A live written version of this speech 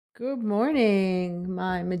Good morning,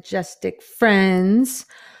 my majestic friends.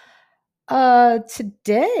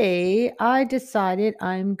 Today I decided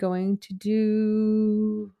I'm going to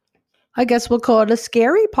do, I guess we'll call it a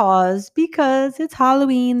scary pause because it's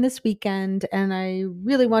Halloween this weekend and I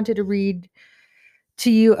really wanted to read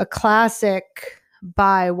to you a classic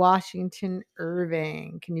by Washington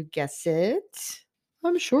Irving. Can you guess it?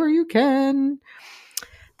 I'm sure you can.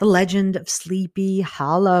 The Legend of Sleepy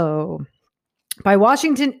Hollow by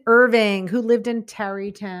Washington Irving, who lived in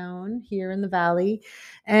Tarrytown here in the Valley.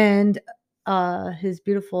 And his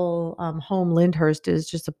beautiful home, Lyndhurst, is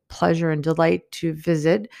just a pleasure and delight to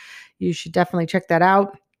visit. You should definitely check that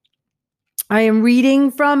out. I am reading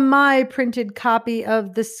from my printed copy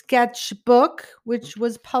of the sketchbook, which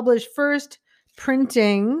was published first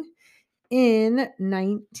printing in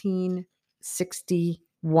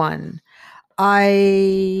 1961.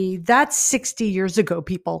 That's 60 years ago,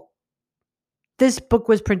 people. This book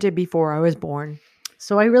was printed before I was born.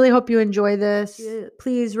 So I really hope you enjoy this.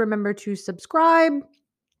 Please remember to subscribe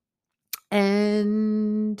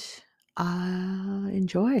and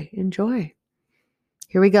enjoy.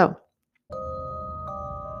 Here we go.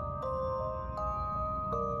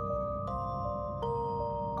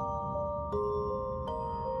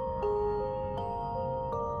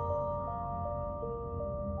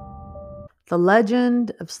 The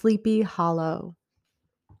Legend of Sleepy Hollow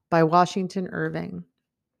by Washington Irving.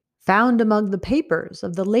 Found among the papers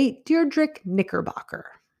of the late Deirdre Knickerbocker.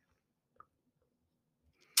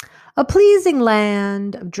 A pleasing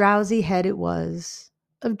land of drowsy head it was,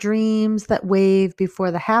 of dreams that wave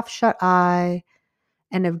before the half-shut eye,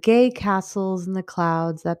 and of gay castles in the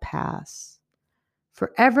clouds that pass,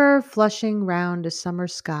 forever flushing round a summer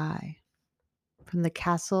sky, from the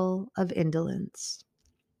castle of indolence.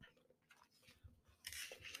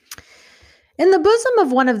 In the bosom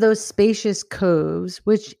of one of those spacious coves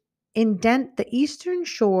which indent the eastern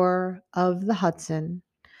shore of the Hudson,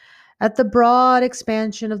 at the broad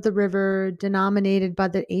expansion of the river denominated by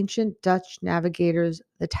the ancient Dutch navigators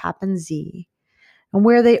the Tappan Zee, and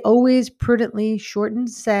where they always prudently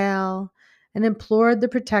shortened sail and implored the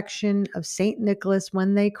protection of St. Nicholas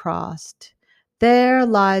when they crossed, there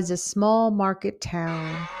lies a small market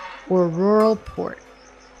town or rural port,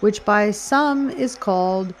 which by some is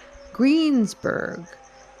called Greensburg,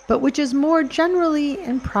 but which is more generally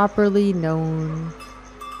and properly known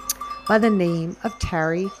by the name of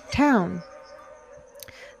Tarrytown.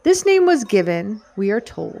 This name was given, we are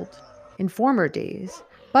told, in former days,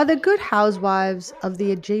 by the good housewives of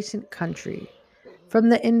the adjacent country, from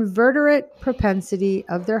the inveterate propensity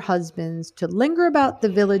of their husbands to linger about the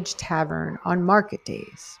village tavern on market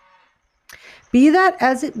days. Be that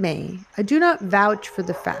as it may, I do not vouch for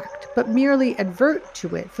the fact, but merely advert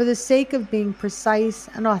to it for the sake of being precise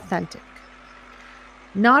and authentic.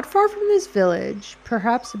 Not far from this village,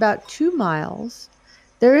 perhaps about 2 miles,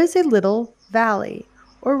 there is a little valley,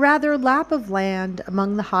 or rather lap of land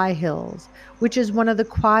among the high hills, which is one of the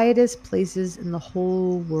quietest places in the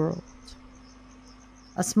whole world.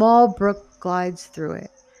 A small brook glides through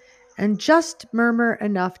it, and just murmur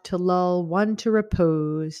enough to lull one to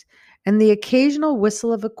repose, and the occasional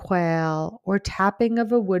whistle of a quail or tapping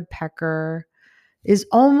of a woodpecker is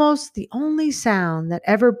almost the only sound that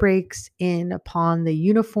ever breaks in upon the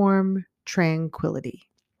uniform tranquility.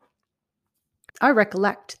 I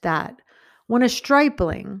recollect that when a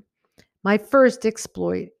stripling, my first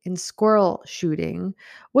exploit in squirrel shooting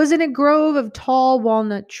was in a grove of tall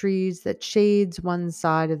walnut trees that shades one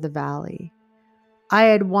side of the valley. I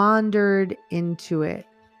had wandered into it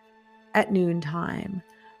at noontime,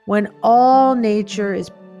 when all nature is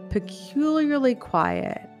peculiarly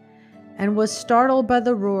quiet, and was startled by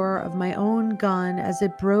the roar of my own gun as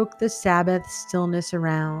it broke the Sabbath stillness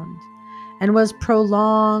around, and was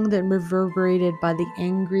prolonged and reverberated by the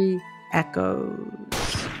angry echoes.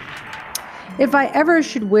 If I ever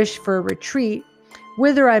should wish for a retreat,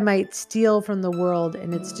 whither I might steal from the world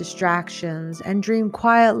and its distractions, and dream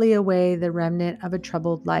quietly away the remnant of a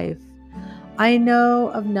troubled life, I know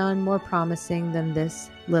of none more promising than this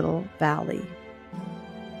little valley.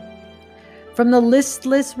 From the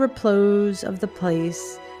listless repose of the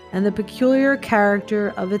place and the peculiar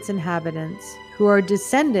character of its inhabitants, who are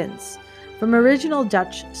descendants from original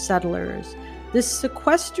Dutch settlers, this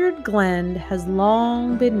sequestered glen has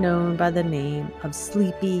long been known by the name of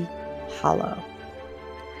Sleepy Hollow.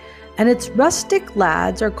 And its rustic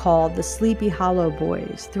lads are called the Sleepy Hollow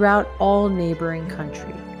Boys throughout all neighboring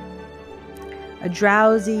country. A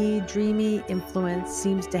drowsy, dreamy influence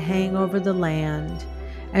seems to hang over the land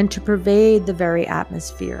and to pervade the very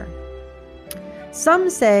atmosphere. Some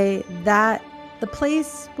say that the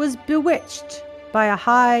place was bewitched by a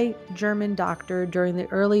high German doctor during the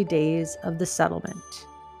early days of the settlement.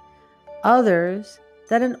 Others,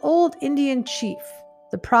 that an old Indian chief,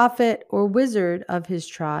 the prophet or wizard of his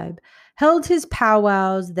tribe, held his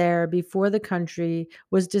powwows there before the country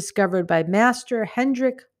was discovered by Master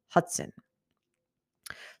Hendrik Hudson.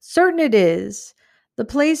 Certain it is, the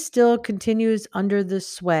place still continues under the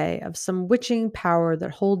sway of some witching power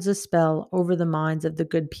that holds a spell over the minds of the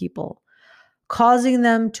good people, causing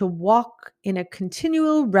them to walk in a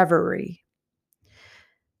continual reverie.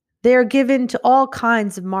 They are given to all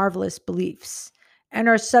kinds of marvelous beliefs and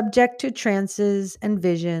are subject to trances and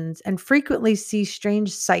visions, and frequently see strange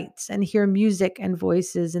sights and hear music and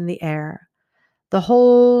voices in the air. The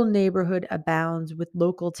whole neighborhood abounds with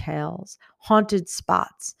local tales, haunted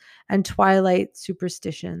spots, and twilight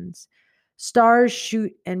superstitions. Stars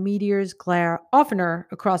shoot and meteors glare oftener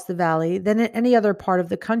across the valley than in any other part of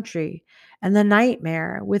the country, and the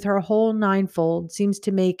nightmare, with her whole ninefold, seems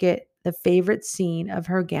to make it the favorite scene of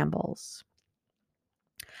her gambols.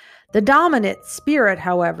 The dominant spirit,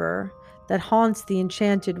 however, that haunts the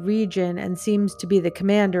enchanted region and seems to be the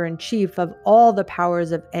commander-in-chief of all the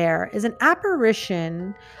powers of air is an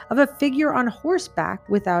apparition of a figure on horseback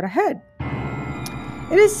without a head.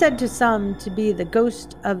 It is said to some to be the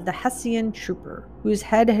ghost of the Hessian trooper, whose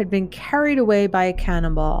head had been carried away by a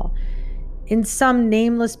cannonball in some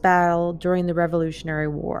nameless battle during the Revolutionary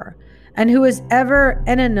War, and who is ever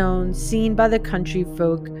and anon seen by the country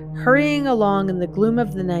folk hurrying along in the gloom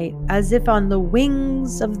of the night as if on the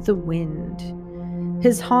wings of the wind.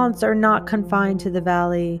 His haunts are not confined to the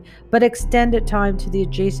valley, but extend at times to the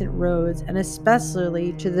adjacent roads, and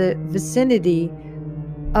especially to the vicinity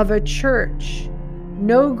of a church,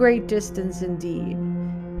 no great distance indeed,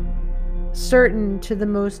 certain to the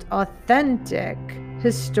most authentic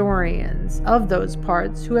historians of those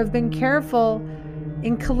parts who have been careful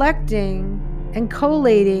in collecting and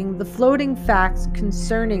collating the floating facts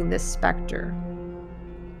concerning this specter.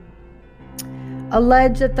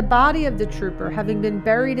 Allege that the body of the trooper having been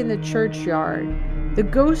buried in the churchyard, the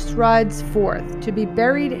ghost rides forth to be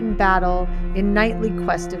buried in battle in nightly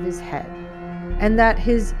quest of his head, and that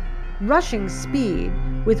his rushing speed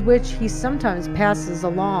with which he sometimes passes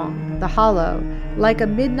along the hollow like a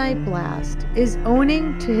midnight blast is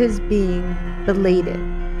owing to his being belated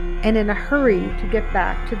and in a hurry to get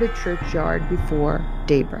back to the churchyard before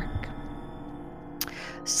daybreak.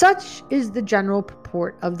 Such is the general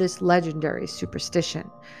purport of this legendary superstition,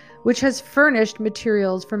 which has furnished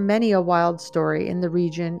materials for many a wild story in the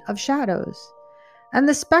region of shadows. And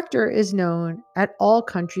the specter is known at all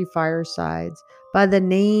country firesides by the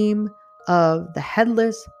name of the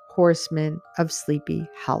Headless Horseman of Sleepy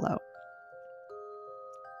Hollow.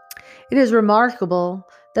 It is remarkable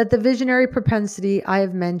that the visionary propensity I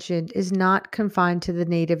have mentioned is not confined to the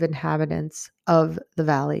native inhabitants of the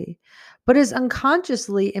valley, but is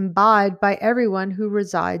unconsciously imbibed by everyone who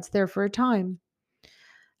resides there for a time.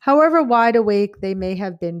 However wide awake they may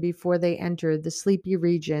have been before they entered the sleepy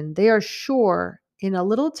region, they are sure in a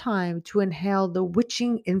little time to inhale the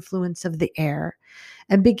witching influence of the air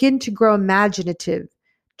and begin to grow imaginative,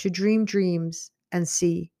 to dream dreams and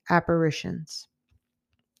see apparitions.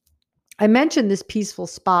 I mention this peaceful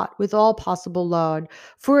spot with all possible laud,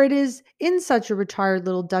 for it is in such a retired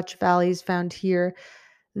little Dutch valleys found here,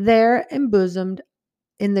 there embosomed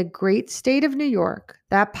in the great state of New York,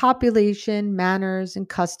 that population, manners, and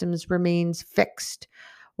customs remains fixed,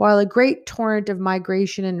 while a great torrent of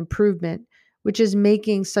migration and improvement, which is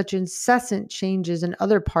making such incessant changes in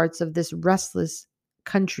other parts of this restless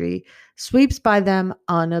country, sweeps by them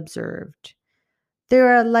unobserved. They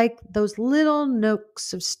are like those little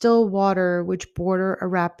nooks of still water which border a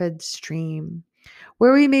rapid stream,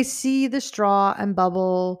 where we may see the straw and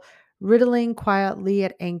bubble riddling quietly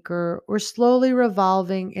at anchor or slowly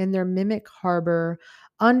revolving in their mimic harbor,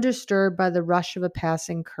 undisturbed by the rush of a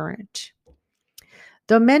passing current.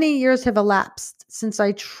 Though many years have elapsed since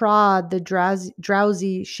I trod the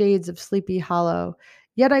drowsy shades of Sleepy Hollow,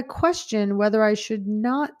 yet I question whether I should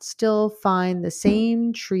not still find the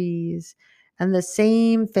same trees and the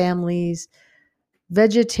same families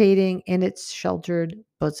vegetating in its sheltered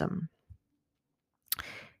bosom.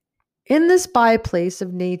 In this byplace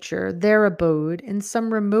of nature there abode, in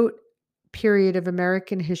some remote period of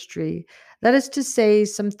American history, that is to say,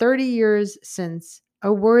 some 30 years since,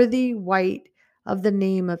 a worthy wight of the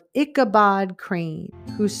name of Ichabod Crane,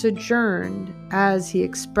 who sojourned, as he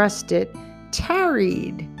expressed it,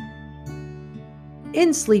 tarried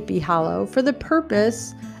in Sleepy Hollow for the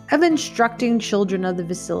purpose of instructing children of the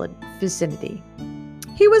vicinity.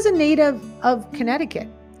 He was a native of Connecticut,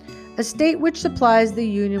 a state which supplies the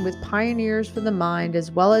Union with pioneers for the mind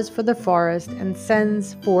as well as for the forest and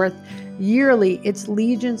sends forth yearly its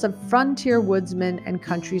legions of frontier woodsmen and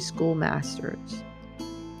country schoolmasters.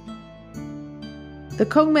 The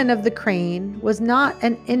cogman of the crane was not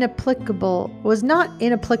inapplicable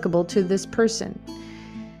to this person.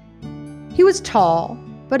 He was tall,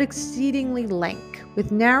 but exceedingly lank,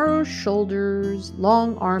 with narrow shoulders,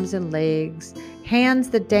 long arms and legs, hands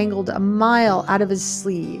that dangled a mile out of his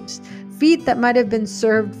sleeves, feet that might have been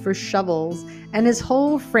served for shovels, and his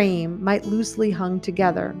whole frame might loosely hung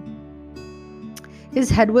together. His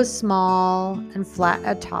head was small and flat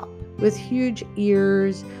at top, with huge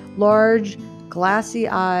ears, large, glassy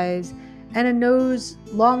eyes, and a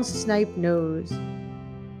long sniped nose,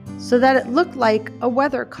 so that it looked like a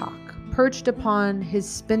weathercock perched upon his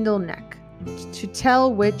spindle neck to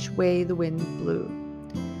tell which way the wind blew.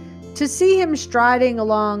 To see him striding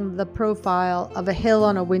along the profile of a hill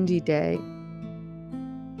on a windy day,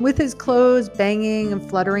 with his clothes banging and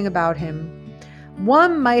fluttering about him,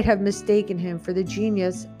 one might have mistaken him for the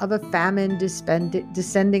genius of a famine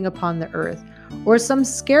descending upon the earth, or some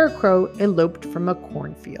scarecrow eloped from a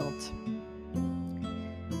cornfield.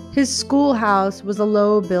 His schoolhouse was a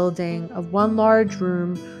low building of one large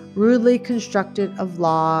room, rudely constructed of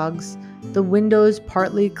logs, the windows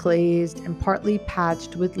partly glazed and partly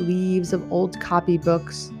patched with leaves of old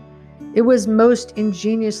copybooks. It was most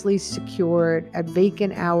ingeniously secured at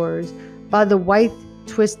vacant hours by the withe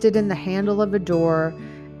twisted in the handle of a door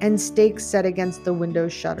and stakes set against the window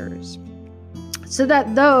shutters, so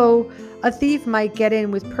that though a thief might get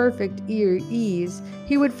in with perfect ease,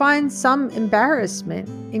 he would find some embarrassment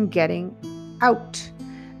in getting out,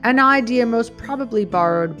 an idea most probably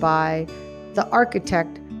borrowed by the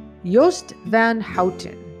architect Joost van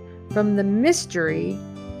Houten from the mystery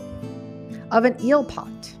of an eel pot.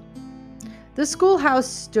 The schoolhouse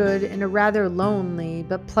stood in a rather lonely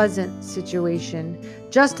but pleasant situation,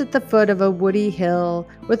 just at the foot of a woody hill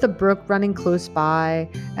with a brook running close by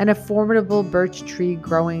and a formidable birch tree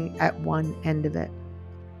growing at one end of it.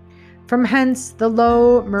 From hence the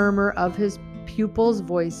low murmur of his pupils'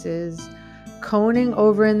 voices, coning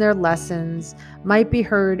over in their lessons, might be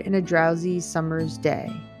heard in a drowsy summer's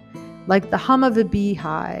day, like the hum of a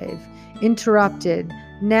beehive, interrupted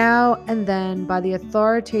now and then by the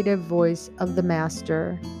authoritative voice of the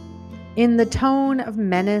master, in the tone of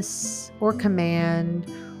menace or command,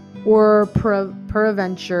 or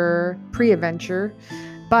preadventure,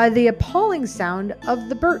 by the appalling sound of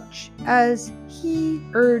the birch, as he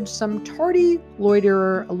urged some tardy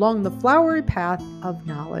loiterer along the flowery path of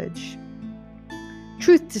knowledge.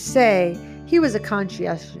 Truth to say, he was a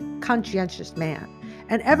conscientious man,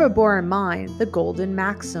 and ever bore in mind the golden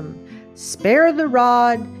maxim, spare the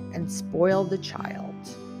rod and spoil the child.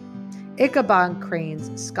 Ichabod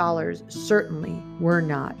Crane's scholars certainly were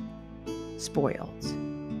not spoiled.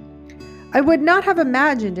 I would not have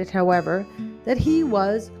imagined it, however, that he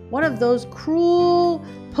was one of those cruel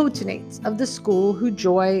potentates of the school who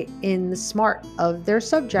joy in the smart of their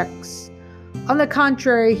subjects. On the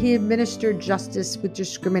contrary, he administered justice with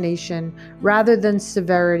discrimination rather than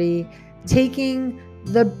severity, taking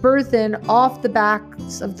the burthen off the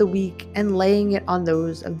backs of the weak and laying it on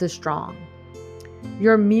those of the strong.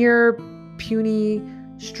 Your mere puny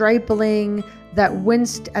stripling that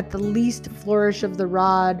winced at the least flourish of the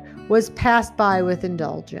rod was passed by with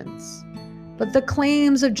indulgence. But the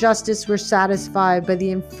claims of justice were satisfied by the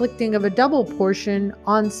inflicting of a double portion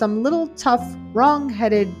on some little tough,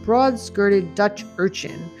 wrong-headed, broad-skirted Dutch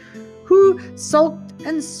urchin, who sulked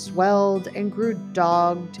and swelled and grew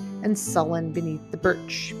dogged and sullen beneath the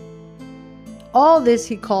birch. All this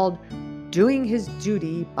he called doing his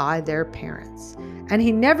duty by their parents, and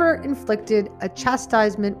he never inflicted a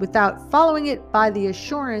chastisement without following it by the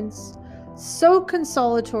assurance, so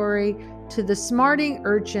consolatory to the smarting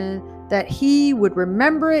urchin, that he would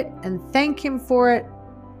remember it and thank him for it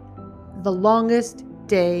the longest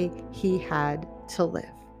day he had to live.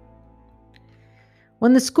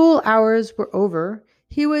 When the school hours were over,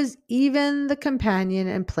 he was even the companion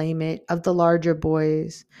and playmate of the larger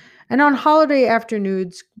boys, and on holiday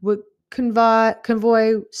afternoons would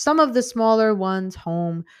convoy some of the smaller ones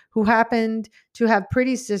home who happened to have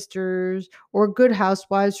pretty sisters or good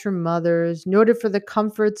housewives for mothers, noted for the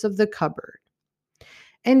comforts of the cupboard.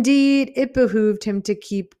 Indeed, it behooved him to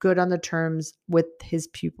keep good on the terms with his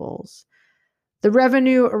pupils. The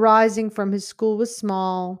revenue arising from his school was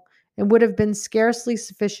small, and would have been scarcely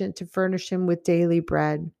sufficient to furnish him with daily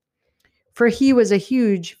bread. For he was a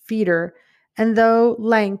huge feeder, and though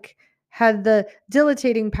lank, had the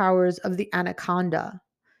dilating powers of the anaconda.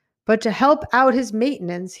 But to help out his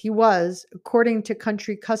maintenance, he was, according to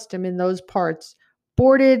country custom in those parts,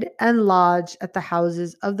 boarded and lodged at the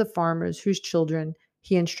houses of the farmers whose children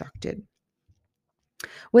he instructed.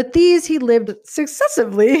 With these, he lived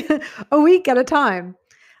successively a week at a time,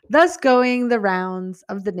 thus going the rounds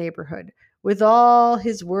of the neighborhood with all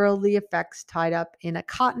his worldly effects tied up in a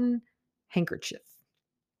cotton handkerchief,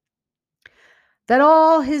 that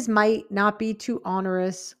all his might not be too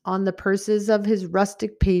onerous on the purses of his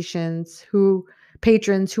rustic patrons who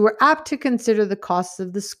were apt to consider the costs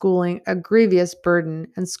of the schooling a grievous burden,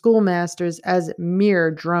 and schoolmasters as mere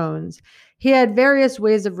drones. He had various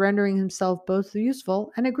ways of rendering himself both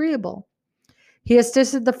useful and agreeable. He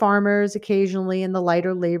assisted the farmers occasionally in the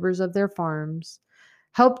lighter labors of their farms,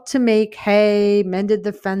 helped to make hay, mended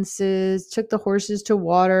the fences, took the horses to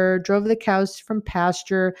water, drove the cows from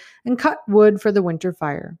pasture, and cut wood for the winter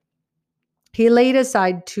fire. He laid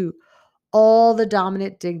aside, too, all the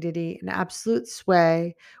dominant dignity and absolute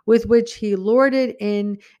sway with which he lorded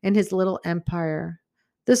in his little empire,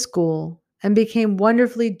 the school, and became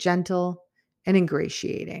wonderfully gentle and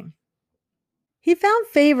ingratiating. He found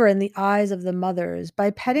favor in the eyes of the mothers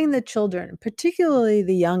by petting the children, particularly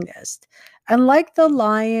the youngest, and like the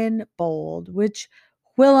lion bold, which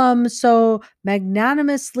whilom so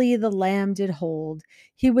magnanimously the lamb did hold,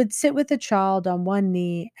 he would sit with the child on one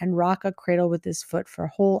knee and rock a cradle with his foot for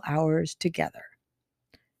whole hours together.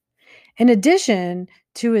 In addition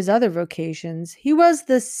to his other vocations, he was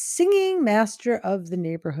the singing master of the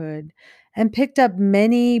neighborhood and picked up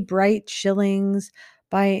many bright shillings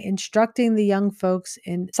by instructing the young folks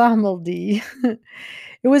in psalmody.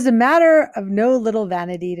 It was a matter of no little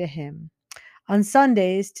vanity to him, on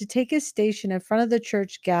Sundays, to take his station in front of the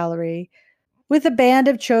church gallery with a band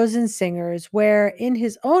of chosen singers, where, in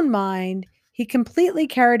his own mind, he completely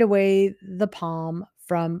carried away the palm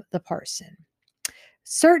from the parson.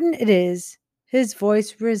 Certain it is, his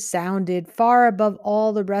voice resounded far above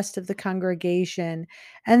all the rest of the congregation,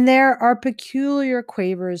 and there are peculiar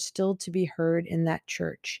quavers still to be heard in that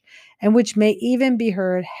church, and which may even be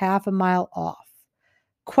heard half a mile off,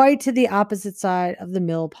 quite to the opposite side of the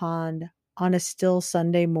mill pond, on a still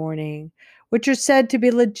Sunday morning, which are said to be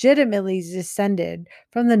legitimately descended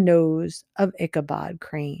from the nose of Ichabod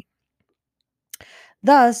Crane.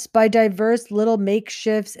 Thus, by diverse little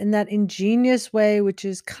makeshifts in that ingenious way which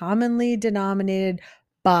is commonly denominated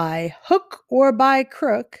by hook or by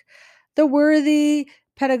crook, the worthy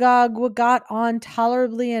pedagogue got on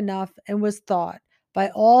tolerably enough, and was thought, by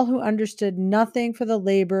all who understood nothing for the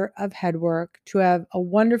labor of headwork, to have a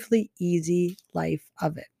wonderfully easy life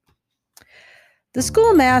of it. The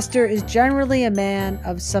schoolmaster is generally a man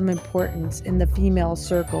of some importance in the female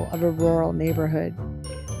circle of a rural neighborhood,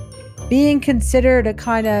 being considered a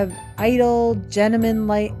kind of idle,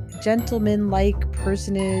 gentlemanlike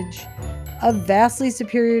personage of vastly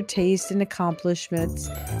superior taste and accomplishments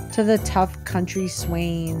to the tough country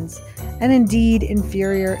swains, and indeed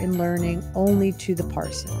inferior in learning only to the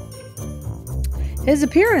parson. His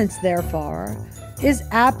appearance, therefore, is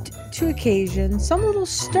apt to occasion some little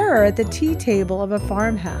stir at the tea table of a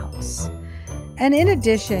farmhouse, and in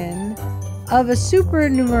addition of a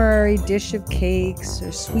supernumerary dish of cakes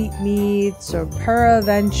or sweetmeats, or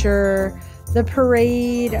peradventure the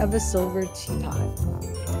parade of a silver teapot.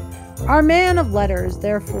 Our man of letters,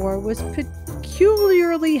 therefore, was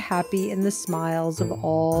peculiarly happy in the smiles of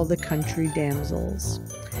all the country damsels.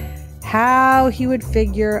 How he would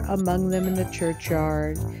figure among them in the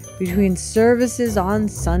churchyard, between services on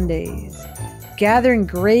Sundays, gathering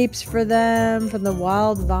grapes for them from the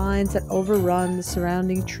wild vines that overrun the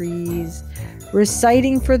surrounding trees,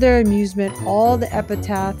 reciting for their amusement all the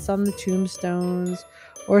epitaphs on the tombstones,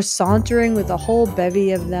 or sauntering with a whole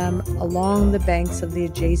bevy of them along the banks of the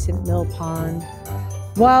adjacent mill pond,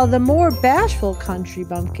 while the more bashful country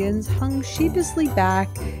bumpkins hung sheepishly back,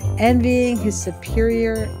 envying his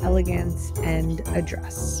superior elegance and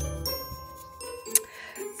address.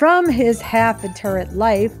 From his half-iterate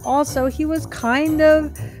life, also, he was kind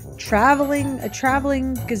of a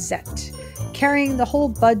traveling gazette, carrying the whole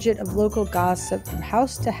budget of local gossip from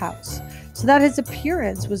house to house, so that his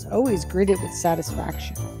appearance was always greeted with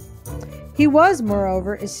satisfaction. He was,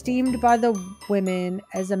 moreover, esteemed by the women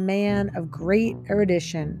as a man of great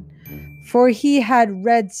erudition, for he had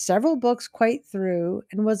read several books quite through,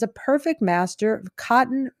 and was a perfect master of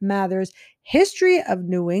Cotton Mather's History of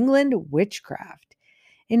New England Witchcraft,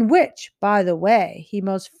 in which, by the way, he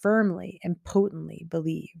most firmly and potently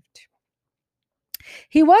believed.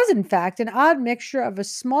 He was, in fact, an odd mixture of a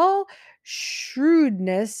small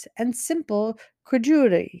shrewdness and simple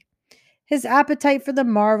credulity. His appetite for the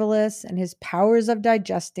marvelous and his powers of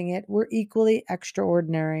digesting it were equally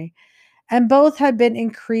extraordinary, and both had been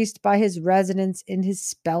increased by his residence in his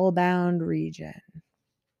spellbound region.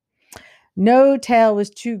 No tale was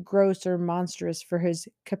too gross or monstrous for his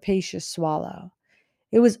capacious swallow.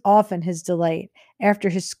 It was often his delight, after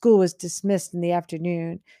his school was dismissed in the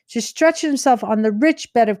afternoon, to stretch himself on the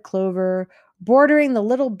rich bed of clover, bordering the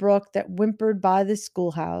little brook that whimpered by the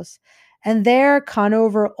schoolhouse, and there con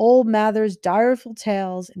over old Mather's direful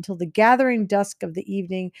tales until the gathering dusk of the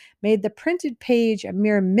evening made the printed page a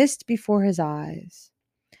mere mist before his eyes.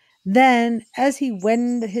 Then, as he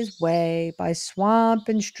wended his way by swamp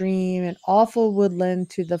and stream and awful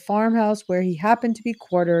woodland to the farmhouse where he happened to be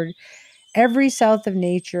quartered, every south of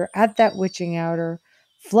nature at that witching hour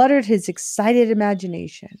fluttered his excited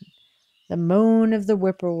imagination. The moan of the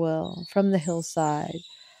whippoorwill from the hillside,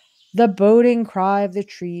 the boding cry of the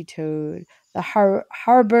tree toad, the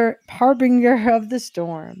harbinger of the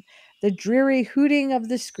storm, the dreary hooting of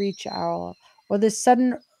the screech owl, or the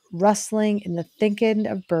sudden rustling in the thicket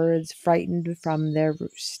of birds frightened from their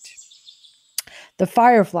roost. The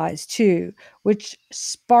fireflies, too, which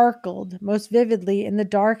sparkled most vividly in the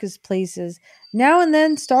darkest places, now and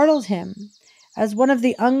then startled him, as one of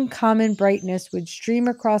the uncommon brightness would stream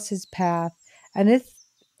across his path, and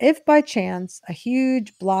if by chance a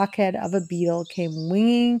huge blockhead of a beetle came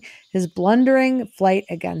winging his blundering flight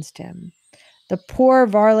against him, the poor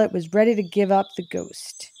varlet was ready to give up the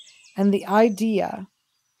ghost, and the idea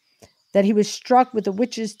that he was struck with a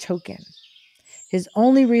witch's token. His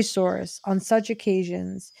only resource on such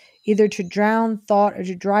occasions, either to drown thought or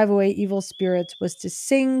to drive away evil spirits, was to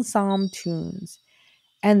sing psalm tunes.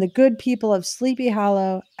 And the good people of Sleepy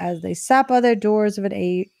Hollow, as they sat by their doors of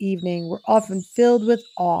an evening, were often filled with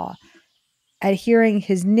awe at hearing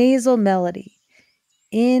his nasal melody,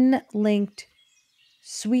 in linked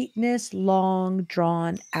sweetness long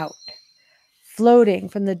drawn out, floating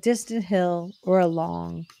from the distant hill or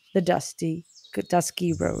along the dusky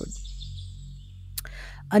road.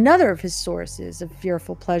 Another of his sources of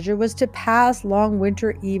fearful pleasure was to pass long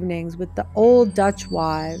winter evenings with the old Dutch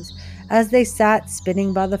wives as they sat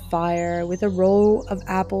spinning by the fire with a row of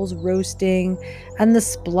apples roasting and the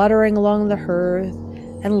spluttering along the hearth,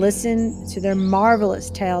 and listened to their marvelous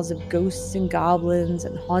tales of ghosts and goblins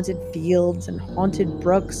and haunted fields and haunted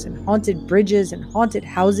brooks and haunted bridges and haunted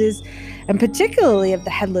houses, and particularly of the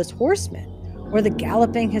headless horseman, or the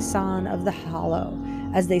galloping Hassan of the Hollow,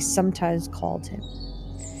 as they sometimes called him.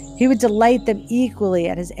 He would delight them equally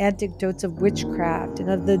at his anecdotes of witchcraft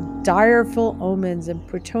and of the direful omens and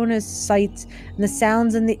portentous sights and the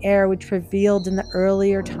sounds in the air which prevailed in the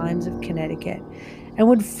earlier times of Connecticut, and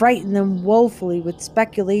would frighten them woefully with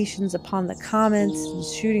speculations upon the comets and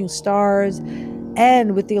shooting stars,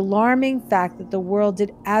 and with the alarming fact that the world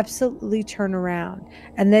did absolutely turn around,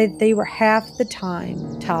 and that they were half the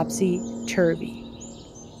time topsy-turvy.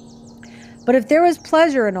 But if there was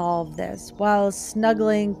pleasure in all of this, while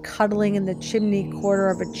cuddling in the chimney corner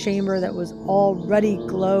of a chamber that was all ruddy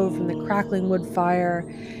glow from the crackling wood fire,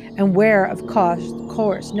 and where, of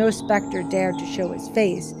course, no spectre dared to show his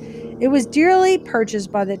face, it was dearly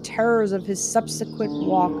purchased by the terrors of his subsequent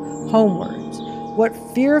walk homewards. What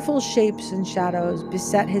fearful shapes and shadows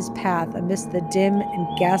beset his path amidst the dim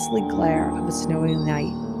and ghastly glare of a snowy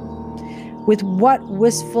night. With what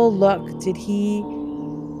wistful look did he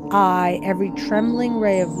eye every trembling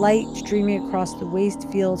ray of light streaming across the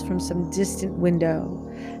waste fields from some distant window.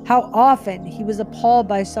 How often he was appalled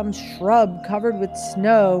by some shrub covered with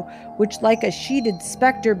snow, which like a sheeted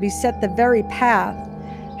spectre beset the very path.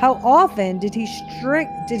 How often did he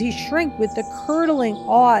shrink with the curdling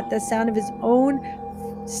awe at the sound of his own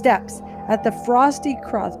steps, at the frosty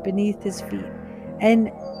crust beneath his feet,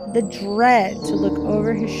 and the dread to look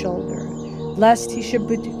over his shoulder, lest he should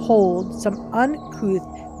behold some uncouth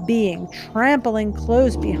being trampling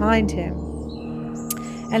close behind him.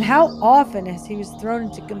 And how often as he was thrown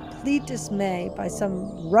into complete dismay by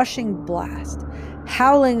some rushing blast,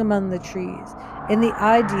 howling among the trees, in the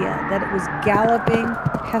idea that it was galloping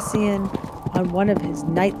Hessian on one of his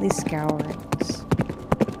nightly scourings.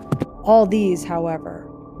 All these, however,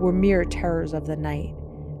 were mere terrors of the night,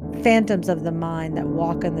 phantoms of the mind that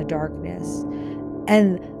walk in the darkness.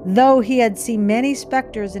 And though he had seen many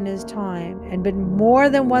specters in his time, and been more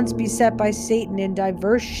than once beset by Satan in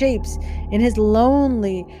diverse shapes in his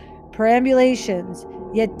lonely perambulations,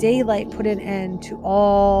 yet daylight put an end to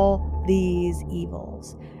all these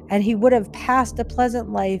evils, and he would have passed a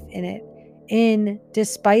pleasant life in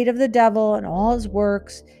despite of the devil and all his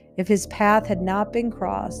works, if his path had not been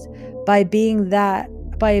crossed by a being that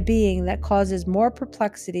causes more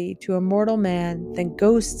perplexity to a mortal man than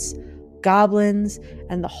ghosts, goblins,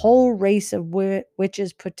 and the whole race of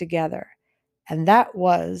witches put together. And that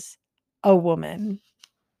was a woman.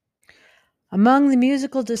 Among the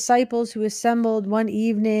musical disciples who assembled one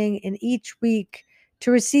evening in each week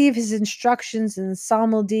to receive his instructions in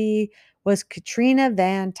psalmody was Katrina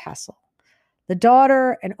van Tassel, the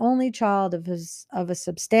daughter and only child of a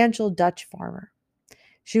substantial Dutch farmer.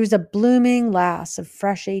 She was a blooming lass of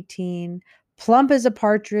fresh 18, plump as a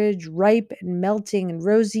partridge, ripe and melting and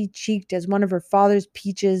rosy-cheeked as one of her father's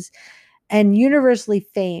peaches, and universally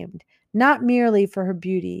famed, not merely for her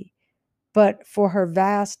beauty, but for her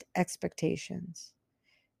vast expectations.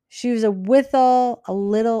 She was withal a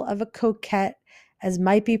little of a coquette, as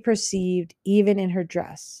might be perceived even in her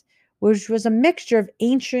dress, which was a mixture of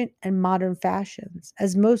ancient and modern fashions,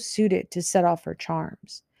 as most suited to set off her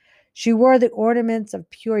charms. She wore the ornaments of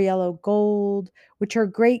pure yellow gold, which her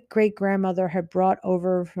great-great-grandmother had brought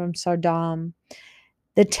over from Saardam,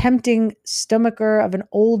 the tempting stomacher of an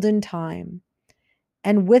olden time,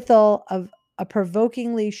 and withal of a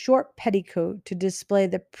provokingly short petticoat to display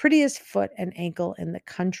the prettiest foot and ankle in the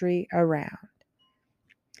country around.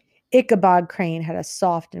 Ichabod Crane had a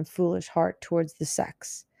soft and foolish heart towards the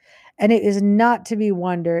sex, and it is not to be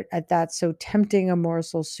wondered at that so tempting a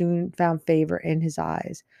morsel soon found favor in his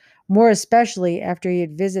eyes, more especially after he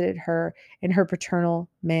had visited her in her paternal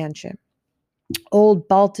mansion. Old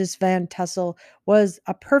Baltus Van Tassel was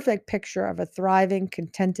a perfect picture of a thriving,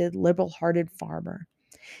 contented, liberal-hearted farmer.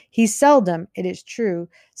 He seldom, it is true,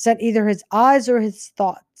 set either his eyes or his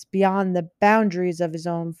thoughts beyond the boundaries of his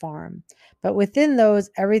own farm, but within those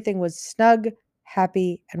everything was snug,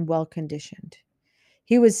 happy, and well-conditioned.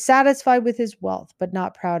 He was satisfied with his wealth, but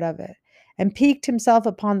not proud of it, and piqued himself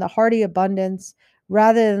upon the hearty abundance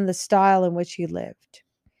rather than the style in which he lived.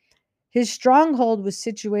 His stronghold was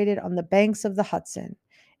situated on the banks of the Hudson,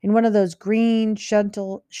 in one of those green,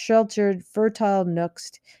 sheltered, fertile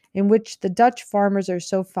nooks in which the Dutch farmers are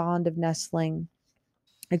so fond of nestling.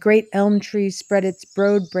 A great elm tree spread its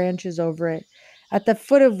broad branches over it, at the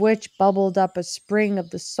foot of which bubbled up a spring of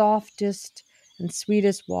the softest and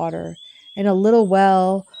sweetest water, in a little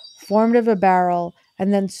well formed of a barrel,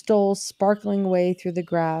 and then stole sparkling away through the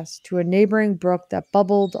grass to a neighboring brook that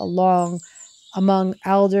bubbled along among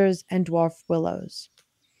alders and dwarf willows.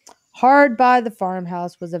 Hard by the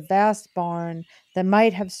farmhouse was a vast barn that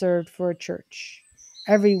might have served for a church,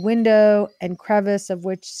 every window and crevice of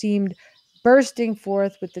which seemed bursting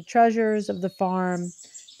forth with the treasures of the farm.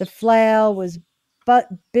 The flail was but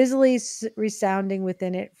busily resounding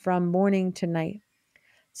within it from morning to night.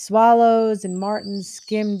 Swallows and martins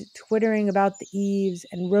skimmed, twittering about the eaves,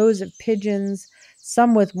 and rows of pigeons,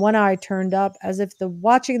 some with one eye turned up, as if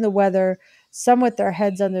watching the weather, some with their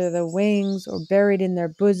heads under their wings or buried in their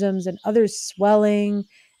bosoms, and others swelling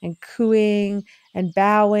and cooing and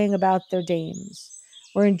bowing about their dames,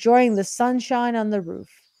 were enjoying the sunshine on the roof.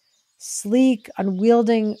 Sleek,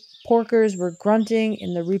 unwielding porkers were grunting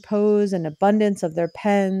in the repose and abundance of their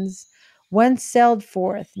pens, whence sailed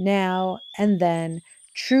forth, now and then,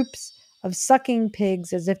 troops of sucking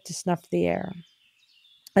pigs as if to snuff the air.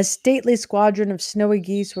 A stately squadron of snowy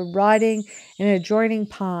geese were riding in an adjoining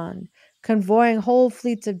pond, convoying whole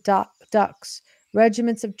fleets of ducks.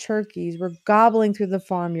 Regiments of turkeys were gobbling through the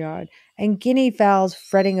farmyard, and guinea fowls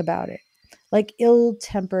fretting about it, like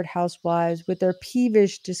ill-tempered housewives with their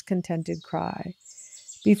peevish, discontented cry.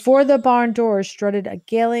 Before the barn door strutted a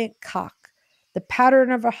gallant cock, the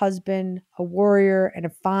pattern of a husband, a warrior, and a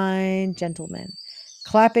fine gentleman,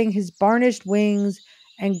 clapping his varnished wings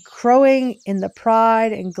and crowing in the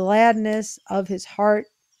pride and gladness of his heart,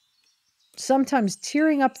 sometimes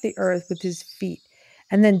tearing up the earth with his feet,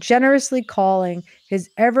 and then generously calling his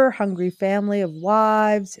ever-hungry family of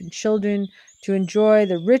wives and children to enjoy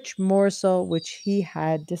the rich morsel which he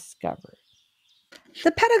had discovered.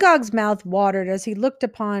 The pedagogue's mouth watered as he looked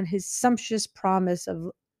upon his sumptuous promise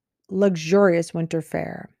of luxurious winter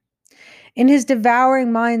fare. In his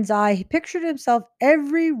devouring mind's eye, he pictured himself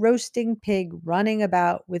every roasting pig running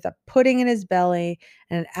about with a pudding in his belly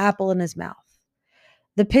and an apple in his mouth.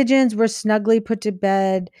 The pigeons were snugly put to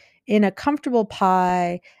bed in a comfortable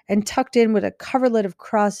pie and tucked in with a coverlet of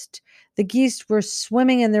crust. The geese were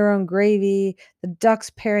swimming in their own gravy, the ducks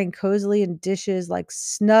pairing cozily in dishes like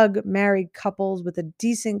snug married couples with a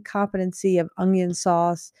decent competency of onion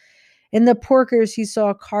sauce. In the porkers, he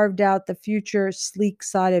saw carved out the future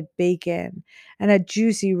sleek-sided bacon and a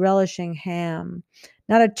juicy, relishing ham.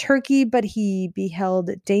 Not a turkey, but he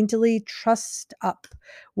beheld daintily trussed up,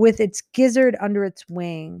 with its gizzard under its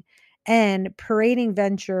wing, and parading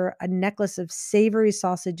venture a necklace of savory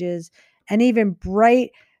sausages, and even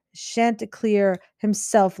bright Chanticleer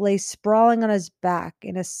himself lay sprawling on his back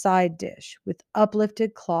in a side dish with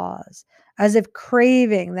uplifted claws, as if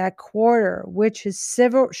craving that quarter which his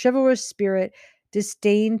chivalrous spirit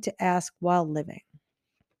disdained to ask while living.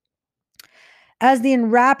 As the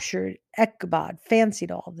enraptured Ichabod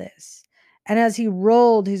fancied all this, and as he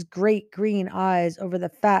rolled his great green eyes over the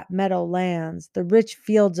fat meadow lands, the rich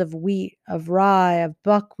fields of wheat, of rye, of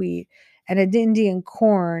buckwheat, and of Indian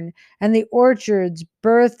corn, and the orchards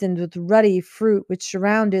burthened with ruddy fruit which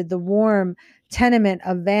surrounded the warm tenement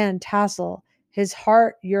of Van Tassel, his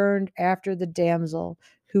heart yearned after the damsel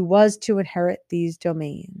who was to inherit these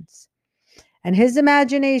domains, and his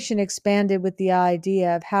imagination expanded with the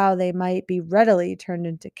idea of how they might be readily turned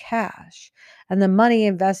into cash, and the money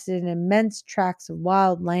invested in immense tracts of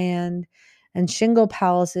wild land and shingle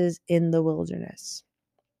palaces in the wilderness.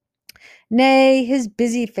 Nay, his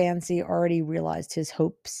busy fancy already realized his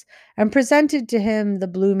hopes, and presented to him the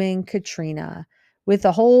blooming Katrina, with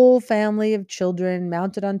a whole family of children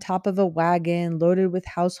mounted on top of a wagon loaded with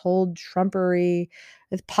household trumpery,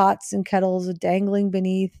 with pots and kettles dangling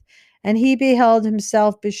beneath, and he beheld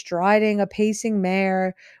himself bestriding a pacing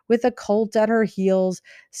mare with a colt at her heels,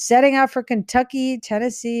 setting out for Kentucky,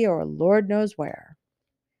 Tennessee, or Lord knows where.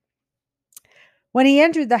 When he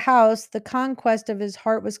entered the house, the conquest of his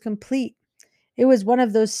heart was complete. It was one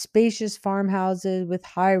of those spacious farmhouses with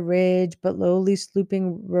high ridge but lowly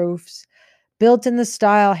sloping roofs, built in the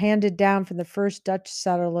style handed down from the first Dutch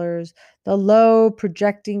settlers, the low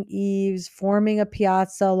projecting eaves forming a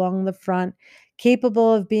piazza along the front,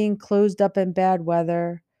 capable of being closed up in bad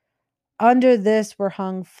weather. Under this were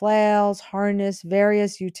hung flails, harness,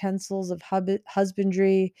 various utensils of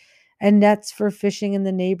husbandry, and nets for fishing in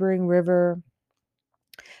the neighboring river.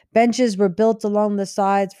 Benches were built along the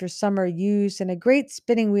sides for summer use, and a great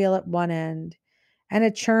spinning wheel at one end and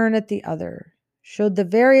a churn at the other showed the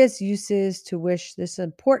various uses to which this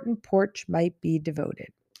important porch might be devoted.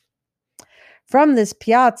 From this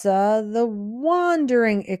piazza, the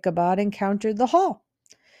wandering Ichabod encountered the hall,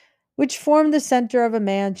 which formed the center of a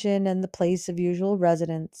mansion and the place of usual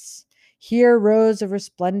residence. Here, rows of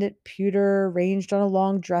resplendent pewter, ranged on a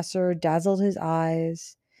long dresser, dazzled his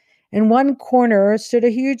eyes. In one corner stood a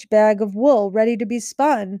huge bag of wool ready to be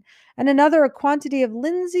spun, and another a quantity of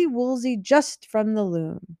linsey woolsey just from the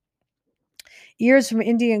loom. Ears from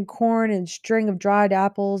Indian corn and string of dried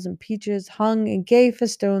apples and peaches hung in gay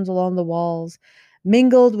festoons along the walls,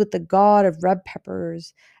 mingled with the gaud of red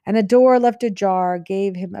peppers, and a door left ajar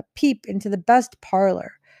gave him a peep into the best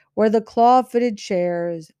parlor, where the claw-footed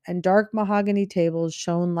chairs and dark mahogany tables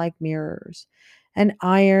shone like mirrors, and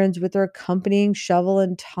irons with their accompanying shovel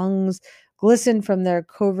and tongues glistened from their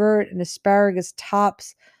covert and asparagus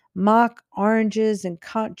tops. Mock oranges and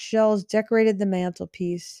conch shells decorated the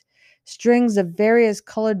mantelpiece. Strings of various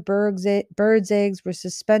colored birds' eggs were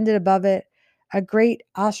suspended above it. A great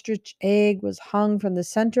ostrich egg was hung from the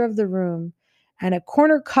center of the room, and a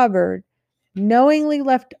corner cupboard, knowingly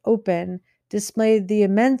left open, displayed the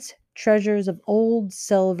immense treasures of old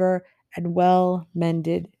silver and well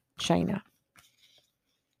mended china.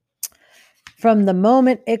 From the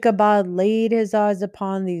moment Ichabod laid his eyes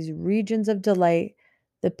upon these regions of delight,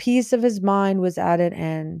 the peace of his mind was at an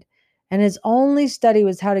end, and his only study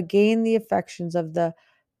was how to gain the affections of the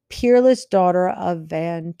peerless daughter of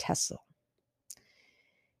Van Tassel.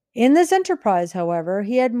 In this enterprise, however,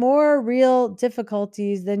 he had more real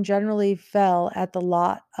difficulties than generally fell at the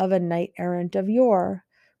lot of a knight errant of yore,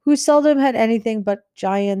 who seldom had anything but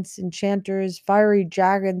giants, enchanters, fiery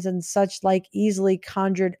dragons, and such like easily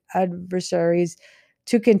conjured adversaries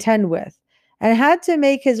to contend with, and had to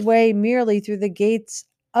make his way merely through the gates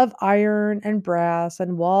of iron and brass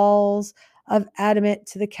and walls of adamant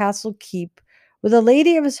to the castle keep, where the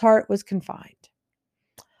lady of his heart was confined.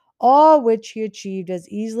 All which he achieved as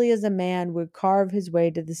easily as a man would carve his way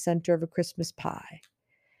to the center of a Christmas pie.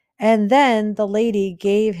 And then the lady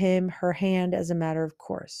gave him her hand as a matter of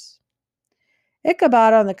course.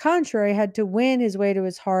 Ichabod, on the contrary, had to win his way to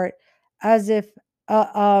his heart as if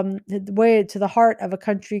the way to the heart of a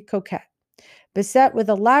country coquette, beset with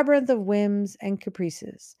a labyrinth of whims and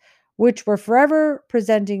caprices, which were forever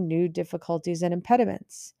presenting new difficulties and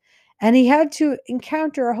impediments. And he had to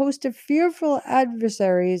encounter a host of fearful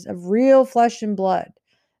adversaries of real flesh and blood,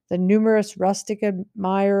 the numerous rustic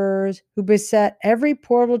admirers who beset every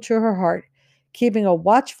portal to her heart, keeping a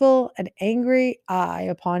watchful and angry eye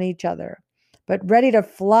upon each other, but ready to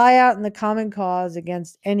fly out in the common cause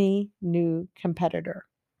against any new competitor.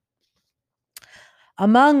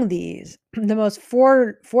 Among these, the most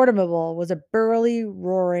formidable was a burly,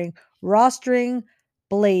 roaring, rostering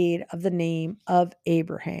blade of the name of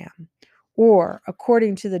Abraham, or,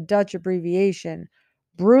 according to the Dutch abbreviation,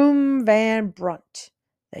 Broom van Brunt,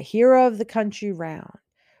 the hero of the country round,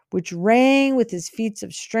 which rang with his feats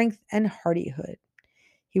of strength and hardihood.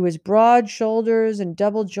 He was broad shoulders and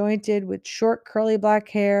double jointed, with short curly black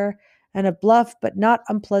hair and a bluff but not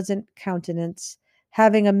unpleasant countenance,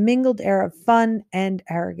 having a mingled air of fun and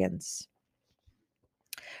arrogance.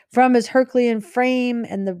 From his Herculean frame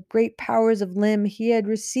and the great powers of limb, he had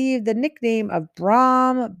received the nickname of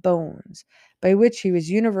Brom Bones, by which he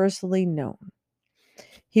was universally known.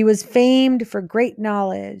 He was famed for great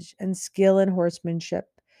knowledge and skill in horsemanship,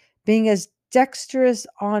 being as dexterous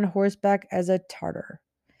on horseback as a Tartar.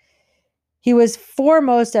 He was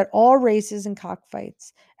foremost at all races and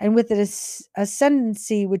cockfights, and with an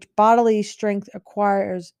ascendancy which bodily strength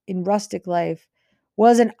acquires in rustic life,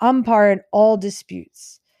 was an umpire in all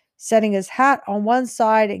disputes, setting his hat on one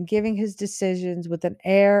side and giving his decisions with an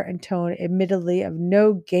air and tone admittedly of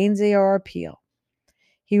no gainsay or appeal.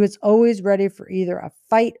 He was always ready for either a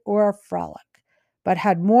fight or a frolic, but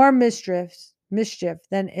had more mischief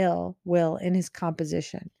than ill will in his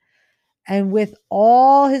composition, and with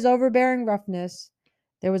all his overbearing roughness,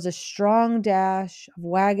 there was a strong dash of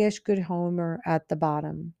waggish good humor at the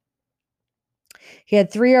bottom. He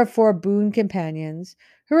had 3 or 4 boon companions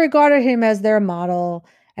who regarded him as their model,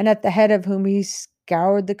 and at the head of whom he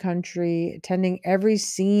scoured the country, attending every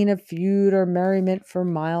scene of feud or merriment for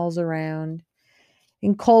miles around.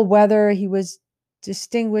 In cold weather, he was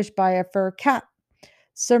distinguished by a fur cap,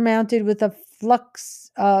 surmounted with a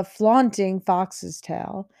flaunting fox's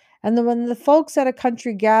tail. And when the folks at a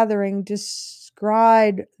country gathering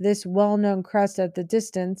descried this well-known crest at the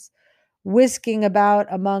distance, whisking about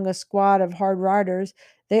among a squad of hard riders,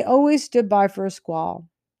 they always stood by for a squall.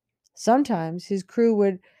 Sometimes his crew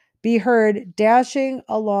would be heard dashing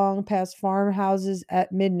along past farmhouses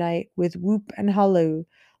at midnight with whoop and halloo,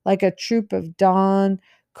 like a troop of dawn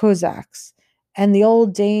Cossacks, and the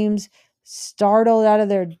old dames, startled out of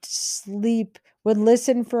their sleep, would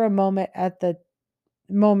listen for a moment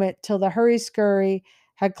till the hurry scurry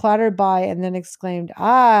had clattered by, and then exclaimed,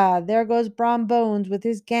 "Ah, there goes Brom Bones with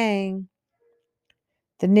his gang."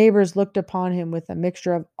 The neighbors looked upon him with a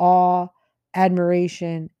mixture of awe,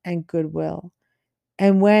 admiration, and goodwill.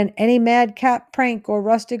 And when any madcap prank or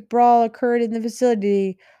rustic brawl occurred in the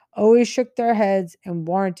vicinity, always shook their heads and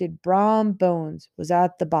warranted Brom Bones was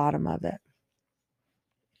at the bottom of it.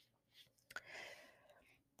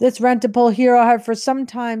 This rentable hero had for some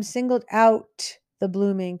time singled out the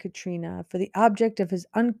blooming Katrina for the object of his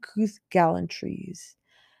uncouth gallantries.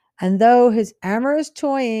 And though his amorous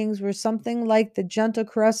toyings were something like the gentle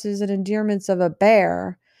caresses and endearments of a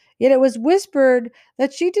bear, yet it was whispered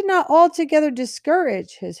that she did not altogether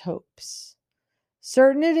discourage his hopes.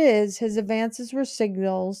 Certain it is, his advances were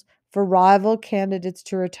signals for rival candidates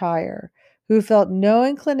to retire, who felt no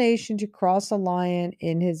inclination to cross a lion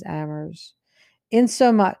in his amours,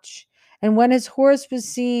 insomuch, and when his horse was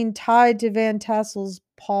seen tied to Van Tassel's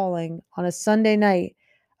palling on a Sunday night,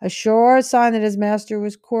 a sure sign that his master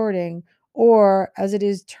was courting, or, as it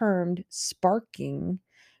is termed, sparking,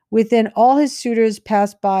 within all his suitors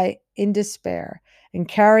passed by in despair, and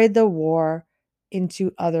carried the war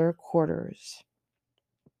into other quarters.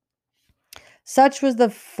 Such was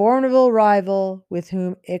the formidable rival with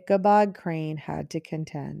whom Ichabod Crane had to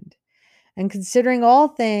contend. And considering all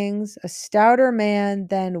things, a stouter man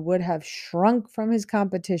then would have shrunk from his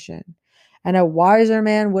competition, and a wiser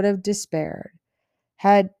man would have despaired.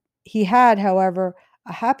 He had, however,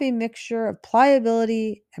 a happy mixture of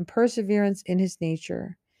pliability and perseverance in his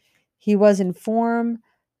nature. He was in form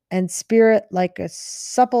and spirit like a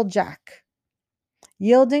supple jack,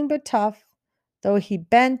 yielding but tough. Though he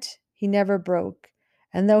bent, he never broke,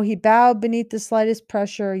 and though he bowed beneath the slightest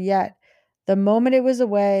pressure, yet, the moment it was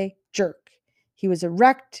away, jerk, he was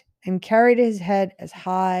erect and carried his head as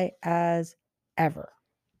high as ever.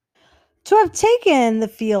 To have taken the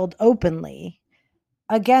field openly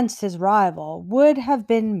against his rival would have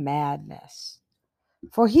been madness,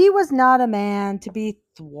 for he was not a man to be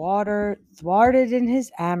thwarted in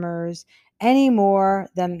his amours any more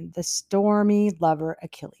than the stormy lover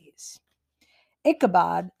Achilles.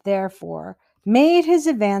 Ichabod, therefore, made his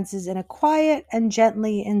advances in a quiet and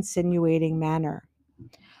gently insinuating manner.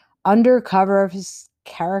 Under cover of his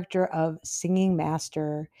character of singing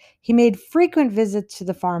master, he made frequent visits to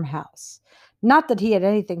the farmhouse. Not that he had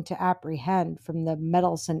anything to apprehend from the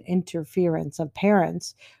meddlesome interference of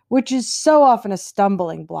parents, which is so often a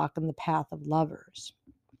stumbling block in the path of lovers.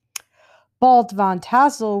 Balt Van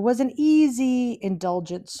Tassel was an easy,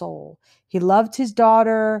 indulgent soul. He loved his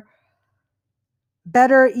daughter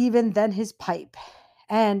better even than his pipe,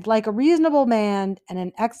 and, like a reasonable man and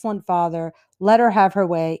an excellent father, let her have her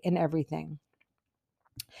way in everything.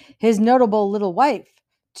 His notable little wife,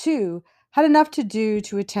 too, had enough to do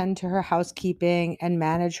to attend to her housekeeping and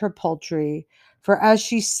manage her poultry, for as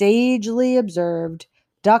she sagely observed,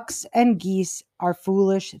 ducks and geese are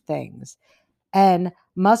foolish things and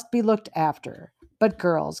must be looked after, but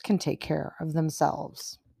girls can take care of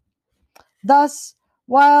themselves. Thus,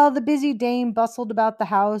 while the busy dame bustled about the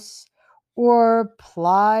house or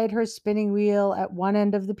plied her spinning wheel at one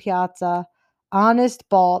end of the piazza, honest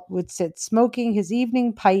Balt would sit smoking his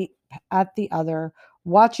evening pipe at the other,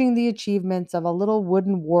 watching the achievements of a little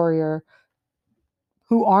wooden warrior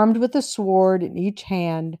who, armed with a sword in each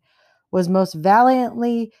hand, was most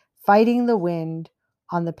valiantly fighting the wind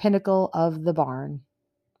on the pinnacle of the barn.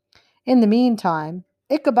 In the meantime,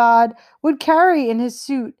 Ichabod would carry in his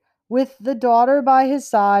suit, with the daughter by his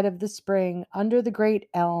side of the spring under the great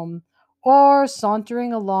elm, or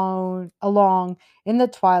sauntering along in the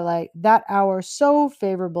twilight, that hour so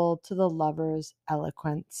favorable to the lover's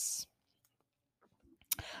eloquence.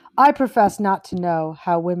 I profess not to know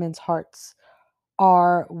how women's hearts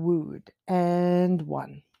are wooed and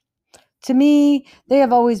won. To me, they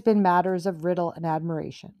have always been matters of riddle and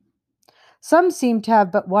admiration. Some seem to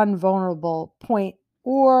have but one vulnerable point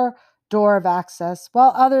or door of access,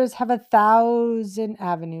 while others have 1,000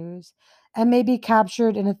 avenues and may be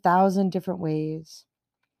captured in 1,000 different ways.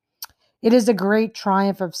 It is a great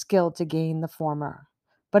triumph of skill to gain the former,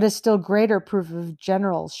 but a still greater proof of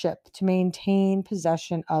generalship to maintain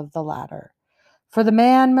possession of the latter. For the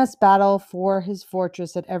man must battle for his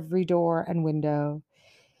fortress at every door and window.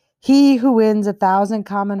 He who wins 1,000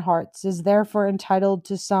 common hearts is therefore entitled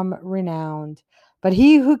to some renown, but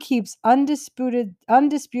he who keeps undisputed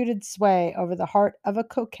sway over the heart of a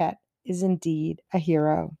coquette is indeed a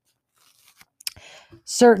hero.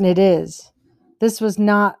 Certain it is, this was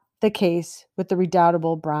not the case with the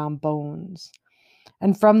redoubtable Brom Bones.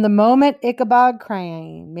 And from the moment Ichabod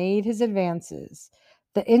Crane made his advances,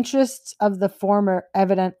 the interests of the former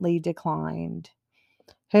evidently declined.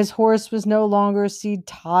 His horse was no longer seen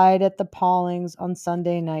tied at the Pawlings on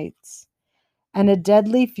Sunday nights, and a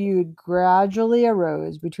deadly feud gradually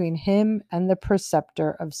arose between him and the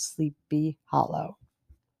preceptor of Sleepy Hollow.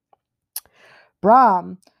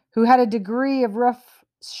 Brom, who had a degree of rough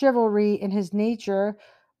chivalry in his nature,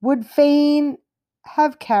 would fain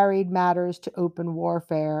have carried matters to open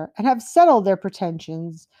warfare and have settled their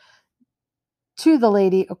pretensions to the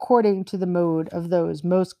lady according to the mode of those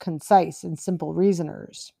most concise and simple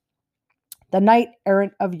reasoners, the knight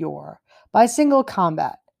errant of yore, by single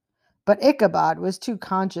combat. But Ichabod was too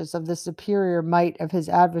conscious of the superior might of his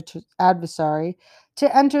adversary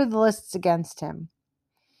to enter the lists against him.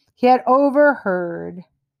 He had overheard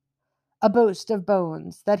a boast of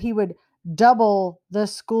Bones that he would double the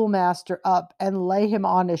schoolmaster up and lay him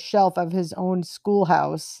on a shelf of his own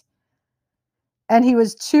schoolhouse, and he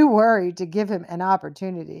was too worried to give him an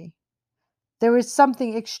opportunity. There was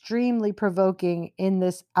something extremely provoking in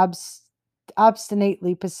this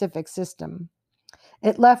obstinately pacific system.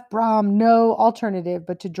 It left Brom no alternative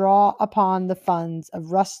but to draw upon the funds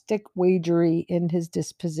of rustic waggery in his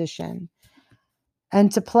disposition,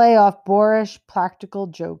 and to play off boorish practical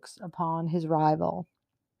jokes upon his rival.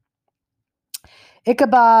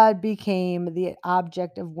 Ichabod became the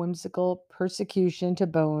object of whimsical persecution to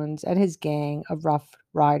Bones and his gang of rough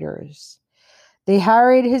riders. They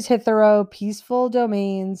harried his hitherto peaceful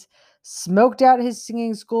domains, smoked out his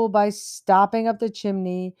singing school by stopping up the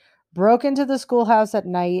chimney, broke into the schoolhouse at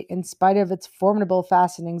night in spite of its formidable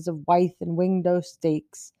fastenings of withe and window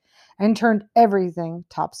stakes, and turned everything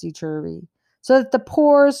topsy-turvy, so that the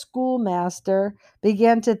poor schoolmaster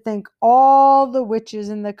began to think all the witches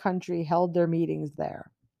in the country held their meetings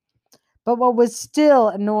there. But what was still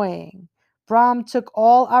annoying, Brom took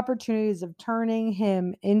all opportunities of turning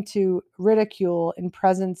him into ridicule in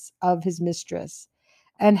presence of his mistress,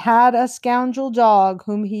 and had a scoundrel dog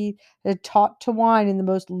whom he had taught to whine in the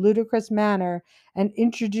most ludicrous manner and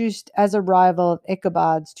introduced as a rival of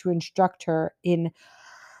Ichabod's to instruct her in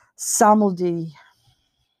psalmody.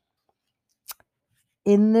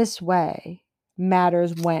 In this way,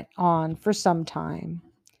 matters went on for some time,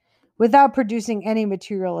 without producing any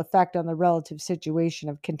material effect on the relative situation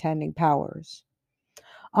of contending powers.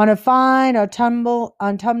 On a fine autumnal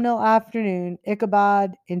afternoon,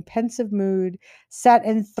 Ichabod, in pensive mood, sat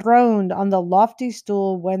enthroned on the lofty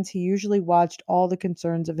stool whence he usually watched all the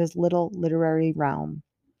concerns of his little literary realm.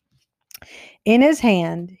 In his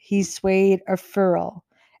hand he swayed a ferule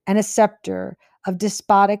and a scepter of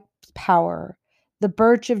despotic power. The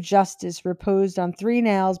birch of justice reposed on 3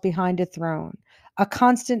 nails behind a throne. a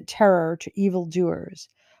constant terror to evildoers,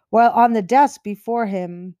 while on the desk before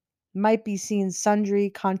him might be seen sundry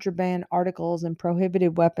contraband articles and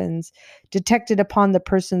prohibited weapons detected upon the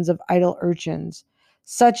persons of idle urchins,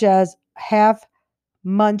 such as half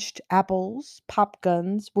munched apples, pop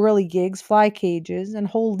guns, whirligigs, fly cages, and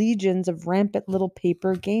whole legions of rampant little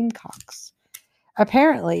paper gamecocks.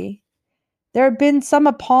 Apparently, there had been some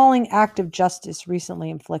appalling act of justice recently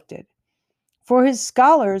inflicted, for his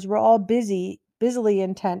scholars were all busily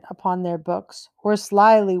intent upon their books, or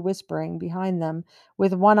slyly whispering behind them,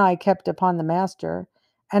 with one eye kept upon the master,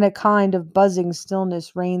 and a kind of buzzing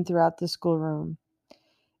stillness reigned throughout the schoolroom.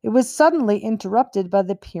 It was suddenly interrupted by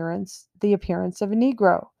the appearance of a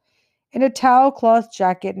negro in a towel cloth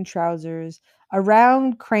jacket and trousers, a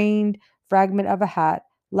round craned fragment of a hat,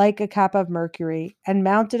 like a cap of mercury, and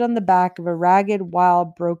mounted on the back of a ragged,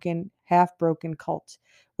 wild, half broken colt,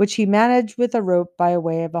 which he managed with a rope by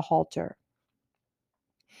way of a halter.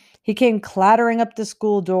 He came clattering up the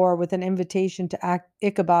school door with an invitation to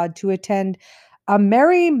Ichabod to attend a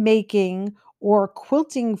merry-making or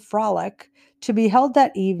quilting frolic to be held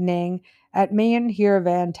that evening at Mynheer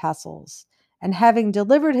Van Tassel's. And having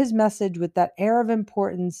delivered his message with that air of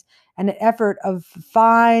importance and an effort of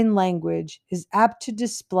fine language is apt to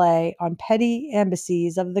display on petty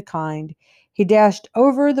embassies of the kind, he dashed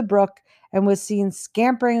over the brook and was seen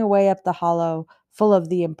scampering away up the hollow, full of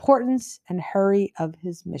the importance and hurry of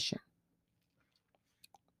his mission.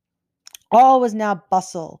 All was now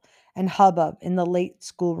bustle and hubbub in the late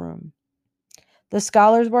schoolroom. The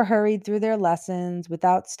scholars were hurried through their lessons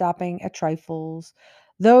without stopping at trifles.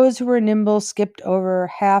 Those who were nimble skipped over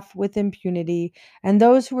half with impunity, and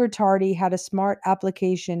those who were tardy had a smart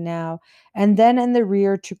application now and then in the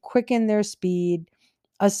rear to quicken their speed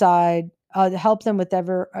aside, to help them with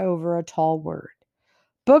ever over a tall word.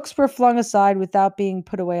 Books were flung aside without being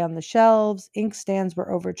put away on the shelves, inkstands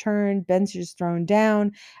were overturned, benches thrown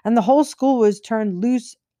down, and the whole school was turned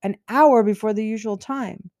loose an hour before the usual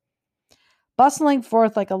time, bustling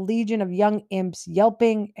forth like a legion of young imps,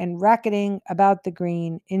 yelping and racketing about the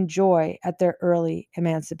green in joy at their early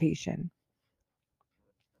emancipation.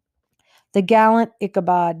 The gallant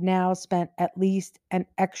Ichabod now spent at least an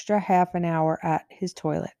extra half an hour at his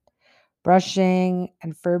toilet, brushing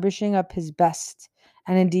and furbishing up his best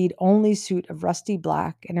and indeed only suit of rusty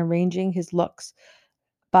black, and arranging his looks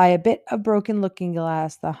by a bit of broken looking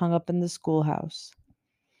glass that hung up in the schoolhouse.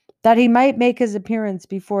 That he might make his appearance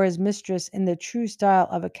before his mistress in the true style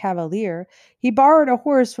of a cavalier, he borrowed a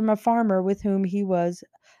horse from a farmer with whom he was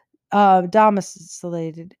domicile,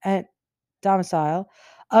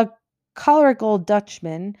 a choleric old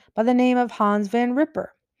Dutchman by the name of Hans Van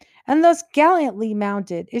Ripper, and thus gallantly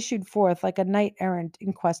mounted, issued forth like a knight errant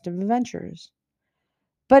in quest of adventures.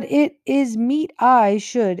 But it is meet I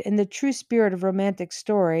should, in the true spirit of romantic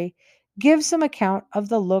story, give some account of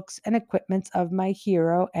the looks and equipments of my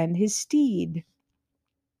hero and his steed.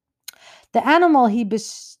 The animal he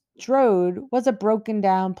bestrode was a broken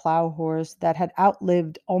down plough horse that had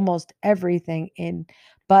outlived almost everything in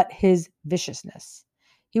but his viciousness.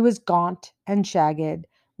 He was gaunt and shagged,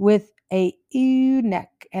 with a ewe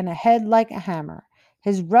neck and a head like a hammer.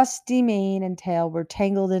 His rusty mane and tail were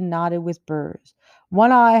tangled and knotted with burrs.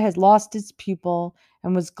 One eye had lost its pupil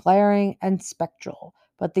and was glaring and spectral,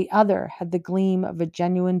 but the other had the gleam of a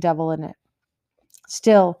genuine devil in it.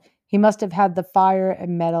 Still, he must have had the fire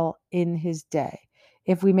and metal in his day,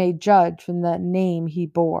 if we may judge from the name he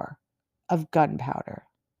bore of Gunpowder.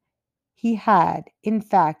 He had, in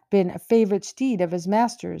fact, been a favorite steed of his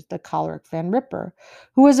master's, the choleric Van Ripper,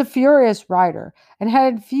 who was a furious rider, and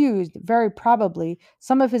had infused, very probably,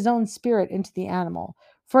 some of his own spirit into the animal.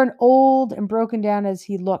 For an old and broken down as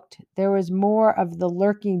he looked, there was more of the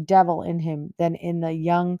lurking devil in him than in the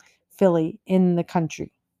young filly in the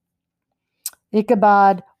country.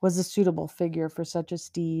 Ichabod was a suitable figure for such a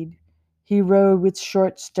steed. He rode with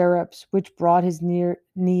short stirrups, which brought his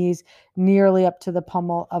knees nearly up to the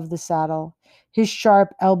pommel of the saddle. His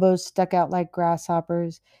sharp elbows stuck out like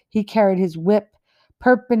grasshoppers. He carried his whip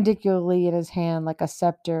perpendicularly in his hand like a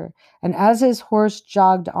scepter, and as his horse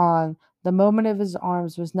jogged on, the movement of his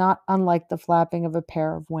arms was not unlike the flapping of a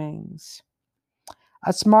pair of wings.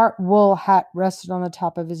 A smart wool hat rested on the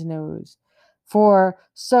top of his nose, for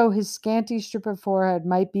so his scanty strip of forehead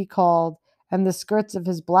might be called, and the skirts of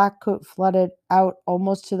his black coat flooded out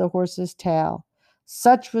almost to the horse's tail.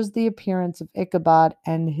 Such was the appearance of Ichabod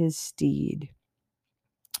and his steed,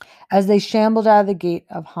 as they shambled out of the gate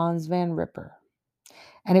of Hans Van Ripper,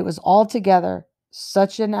 and it was altogether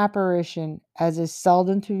such an apparition as is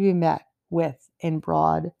seldom to be met with in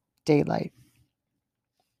broad daylight.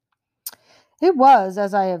 It was,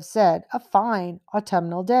 as I have said, a fine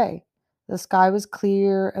autumnal day. The sky was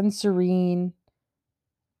clear and serene,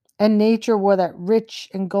 and nature wore that rich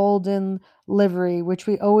and golden livery which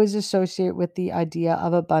we always associate with the idea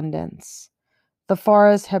of abundance. The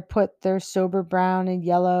forests had put their sober brown and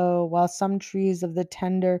yellow, while some trees of the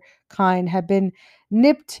tender kind had been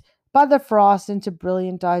nipped by the frost into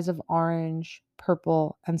brilliant dyes of orange,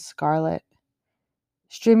 purple, and scarlet.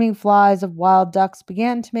 Streaming flies of wild ducks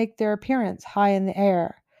began to make their appearance high in the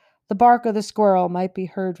air. The bark of the squirrel might be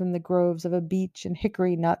heard from the groves of a beech and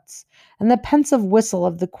hickory nuts, and the pensive whistle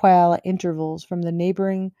of the quail at intervals from the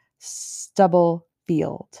neighboring stubble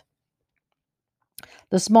field.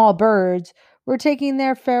 The small birds were taking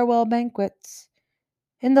their farewell banquets.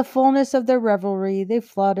 In the fullness of their revelry, they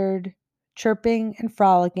fluttered, chirping and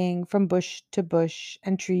frolicking from bush to bush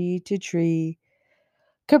and tree to tree,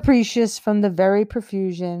 capricious from the very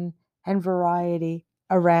profusion and variety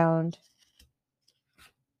around.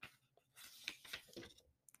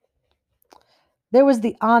 There was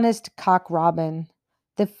the honest cock robin,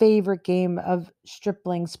 the favorite game of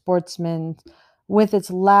stripling sportsmen, with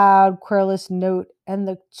its loud, querulous note, and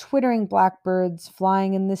the twittering blackbirds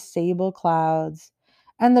flying in the sable clouds,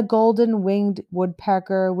 and the golden winged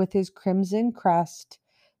woodpecker with his crimson crest,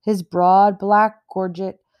 his broad black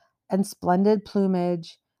gorget and splendid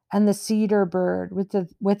plumage, and the cedar bird with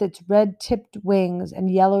its red tipped wings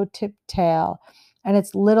and yellow tipped tail, and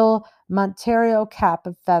its little Monterio cap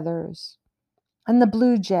of feathers, and the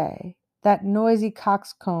blue jay, that noisy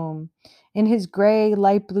coxcomb, in his gray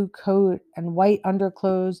light blue coat and white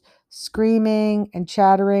underclothes, screaming and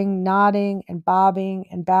chattering, nodding and bobbing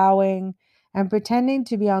and bowing, and pretending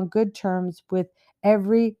to be on good terms with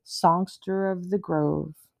every songster of the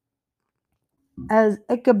grove. As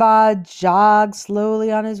Ichabod jogged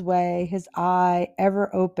slowly on his way, his eye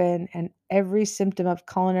ever open and every symptom of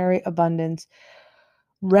culinary abundance,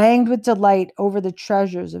 ranged with delight over the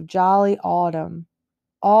treasures of jolly autumn,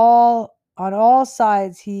 all on all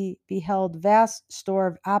sides he beheld vast store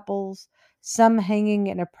of apples, some hanging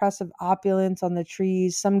in oppressive opulence on the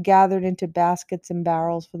trees, some gathered into baskets and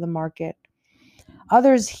barrels for the market,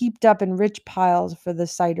 others heaped up in rich piles for the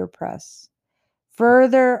cider press.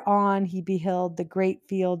 Further on he beheld the great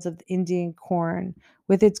fields of the Indian corn,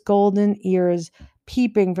 with its golden ears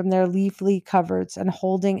peeping from their leafy coverts and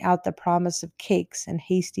holding out the promise of cakes and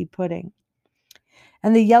hasty pudding,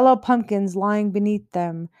 and the yellow pumpkins lying beneath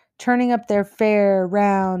them, turning up their fair,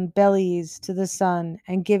 round bellies to the sun,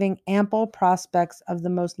 and giving ample prospects of the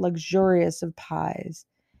most luxurious of pies.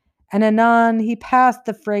 And anon he passed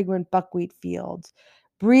the fragrant buckwheat fields,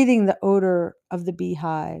 breathing the odor of the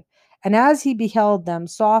beehive. And as he beheld them,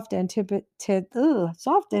 soft anticipation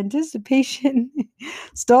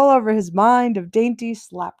stole over his mind of dainty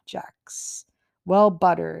slapjacks, well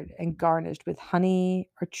buttered and garnished with honey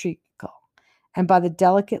or treacle, and by the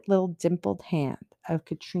delicate little dimpled hand of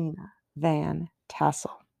Katrina Van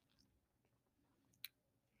Tassel.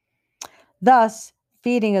 Thus,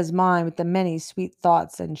 feeding his mind with the many sweet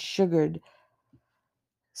thoughts and sugared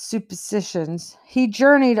suppositions, he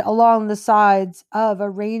journeyed along the sides of a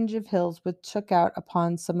range of hills which took out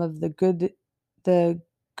upon some of the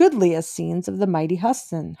goodliest scenes of the mighty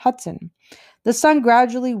Hudson. The sun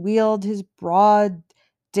gradually wheeled his broad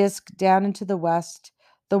disk down into the west.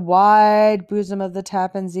 The wide bosom of the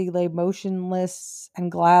Tappan Zee lay motionless and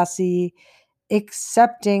glassy,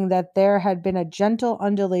 excepting that there had been a gentle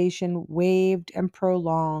undulation, waved and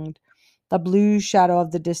prolonged, the blue shadow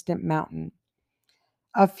of the distant mountain.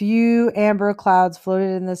 A few amber clouds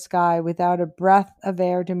floated in the sky without a breath of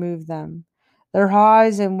air to move them. The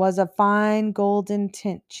horizon was a fine golden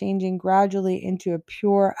tint, changing gradually into a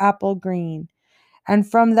pure apple green, and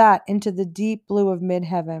from that into the deep blue of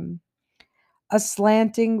mid-heaven. A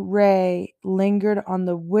slanting ray lingered on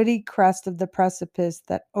the woody crest of the precipice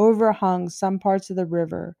that overhung some parts of the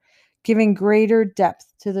river, giving greater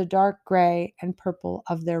depth to the dark gray and purple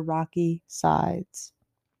of their rocky sides.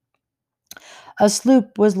 A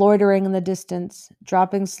sloop was loitering in the distance,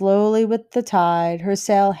 dropping slowly with the tide, her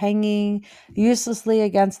sail hanging uselessly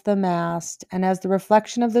against the mast, and as the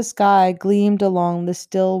reflection of the sky gleamed along the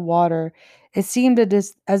still water, it seemed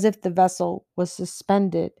as if the vessel was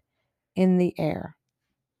suspended in the air.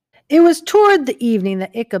 It was toward the evening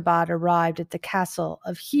that Ichabod arrived at the castle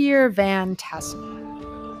of Heer Van Tassel,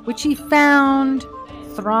 which he found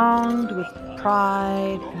thronged with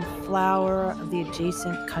pride and flower of the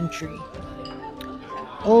adjacent country.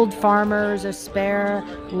 Old farmers, a spare,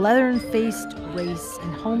 leathern-faced race in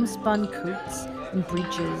homespun coats and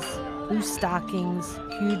breeches, loose stockings,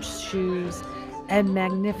 huge shoes, and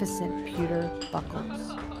magnificent pewter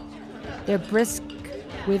buckles. Their brisk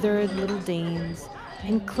withered little dames,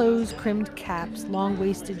 in close-crimmed caps,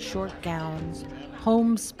 long-waisted short gowns,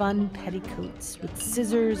 homespun petticoats with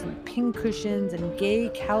scissors and pincushions and gay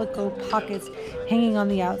calico pockets hanging on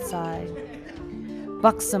the outside.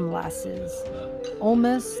 Buxom lasses,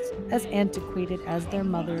 almost as antiquated as their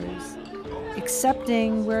mothers,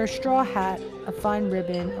 excepting where a straw hat, a fine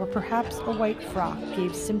ribbon, or perhaps a white frock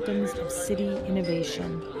gave symptoms of city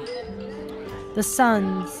innovation. The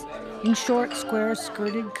sons, in short,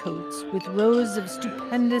 square-skirted coats with rows of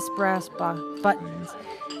stupendous brass buttons,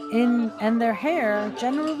 and their hair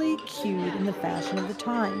generally queued in the fashion of the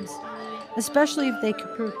times, especially if they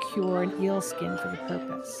could procure an eel skin for the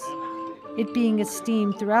purpose, it being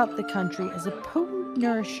esteemed throughout the country as a potent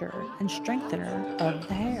nourisher and strengthener of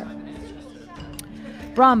the hair.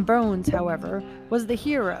 Brom Bones, however, was the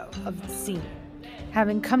hero of the scene,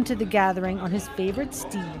 having come to the gathering on his favorite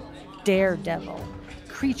steed, Daredevil,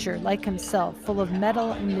 creature like himself, full of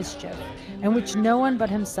mettle and mischief, and which no one but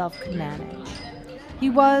himself could manage. He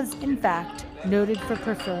was, in fact, noted for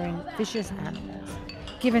preferring vicious animals,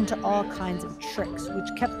 given to all kinds of tricks, which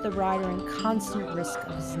kept the rider in constant risk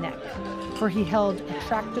of his neck, for he held a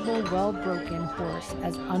tractable, well-broken horse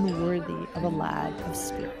as unworthy of a lad of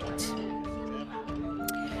spirit.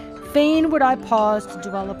 Fain would I pause to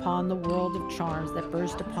dwell upon the world of charms that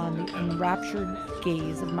burst upon the enraptured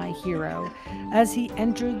gaze of my hero as he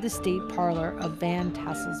entered the state parlor of Van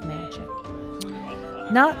Tassel's mansion.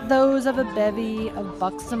 Not those of a bevy of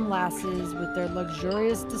buxom lasses with their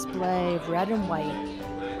luxurious display of red and white,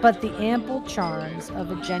 but the ample charms of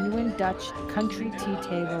a genuine Dutch country tea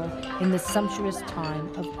table in the sumptuous time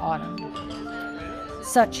of autumn.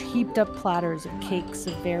 Such heaped-up platters of cakes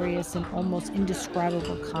of various and almost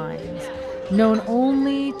indescribable kinds, known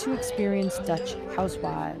only to experienced Dutch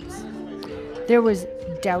housewives. There was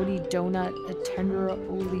dowdy donut, the tender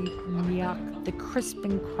olie the crisp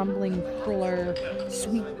and crumbling cruller,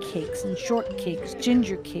 sweet cakes and shortcakes,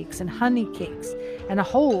 ginger cakes and honey cakes, and a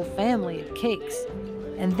whole family of cakes.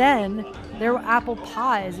 And then there were apple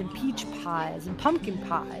pies and peach pies and pumpkin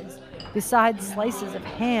pies, besides slices of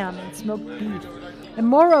ham and smoked beef, and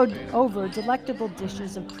moreover delectable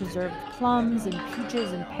dishes of preserved plums and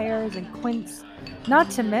peaches and pears and quince, not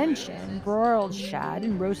to mention broiled shad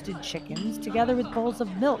and roasted chickens, together with bowls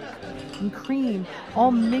of milk and cream,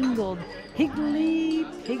 all mingled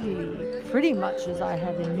higgledy-piggledy, pretty much as I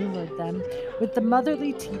have enumerated them, with the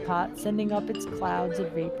motherly teapot sending up its clouds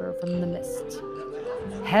of vapor from the mist.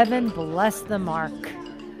 Heaven bless the mark!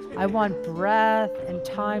 I want breath and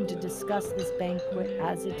time to discuss this banquet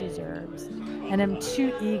as it deserves, and am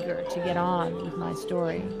too eager to get on with my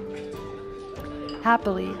story.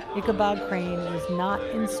 Happily, Ichabod Crane was not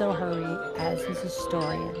in so hurry as his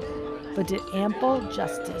historian, but did ample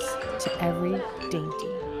justice to every dainty.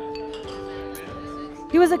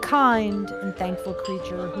 He was a kind and thankful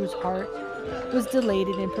creature whose heart was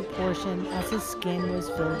dilated in proportion as his skin was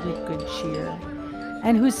filled with good cheer,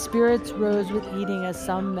 and whose spirits rose with eating as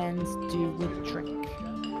some men's do with drink.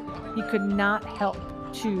 He could not help,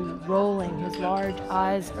 too, rolling his large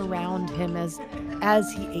eyes around him as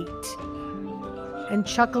he ate, and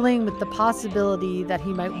chuckling with the possibility that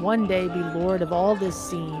he might one day be lord of all this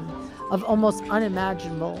scene of almost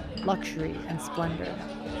unimaginable luxury and splendor.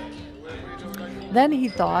 Then he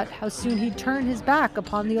thought how soon he'd turn his back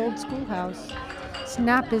upon the old schoolhouse,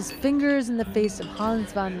 snap his fingers in the face of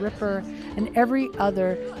Hans van Ripper and every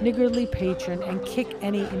other niggardly patron, and kick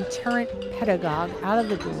any itinerant pedagogue out of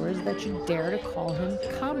the doors that should dare to call him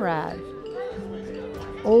comrade.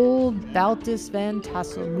 Old Baltus Van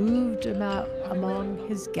Tassel moved about among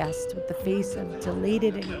his guests with the face of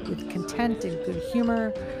delighted and with content and good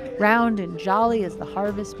humor, round and jolly as the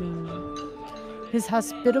harvest moon. His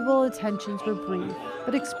hospitable attentions were brief,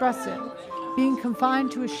 but expressive, being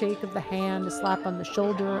confined to a shake of the hand, a slap on the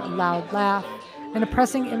shoulder, a loud laugh, and a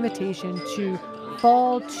pressing invitation to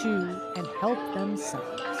fall to and help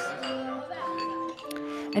themselves.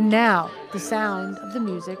 And now the sound of the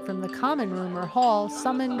music from the common room or hall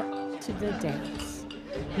summoned to the dance.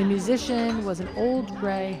 The musician was an old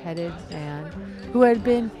gray-headed man who had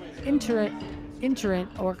been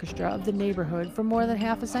itinerant orchestra of the neighborhood for more than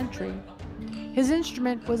half a century. His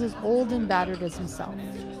instrument was as old and battered as himself.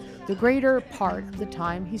 The greater part of the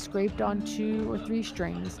time he scraped on 2 or 3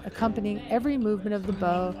 strings, accompanying every movement of the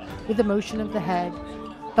bow with a motion of the head,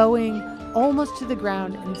 bowing almost to the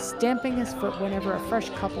ground and stamping his foot whenever a fresh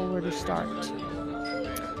couple were to start.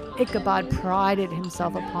 Ichabod prided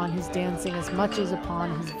himself upon his dancing as much as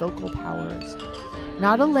upon his vocal powers.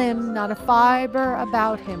 Not a limb, not a fiber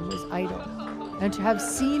about him was idle, and to have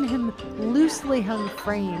seen him loosely hung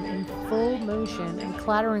frame in full motion and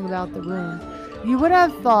clattering about the room You would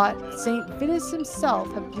have thought St. Vitus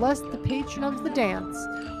himself had blessed the patron of the dance,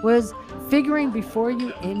 was figuring before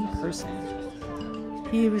you in person.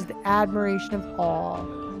 He was the admiration of all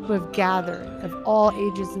who have gathered, of all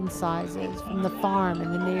ages and sizes, from the farm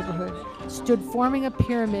and the neighborhood, stood forming a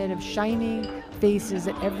pyramid of shining faces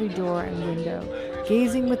at every door and window,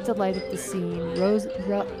 gazing with delight at the scene,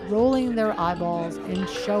 rolling their eyeballs and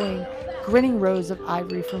showing grinning rows of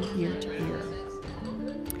ivory from ear to ear.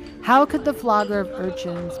 How could the flogger of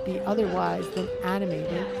urchins be otherwise than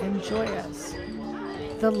animated and joyous?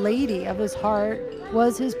 The lady of his heart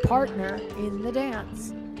was his partner in the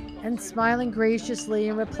dance, and smiling graciously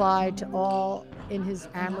in reply to all in his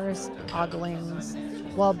amorous oglings,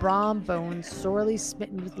 while Brom Bones, sorely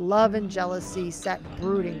smitten with love and jealousy, sat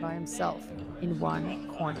brooding by himself in one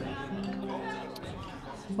corner.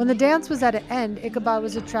 When the dance was at an end, Ichabod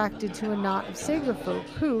was attracted to a knot of sailor folk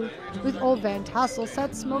who, with old Van Tassel,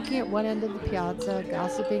 sat smoking at one end of the piazza,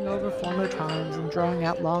 gossiping over former times and drawing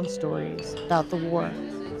out long stories about the war.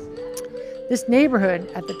 This neighborhood,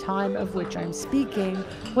 at the time of which I am speaking,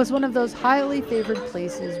 was one of those highly favored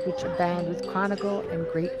places which abound with chronicle and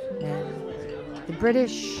great men. The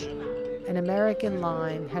British and American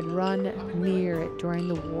line had run near it during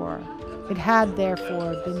the war. It had,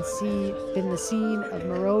 therefore, been the scene of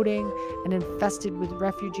marauding and infested with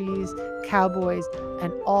refugees, cowboys,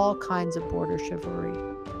 and all kinds of border chivalry.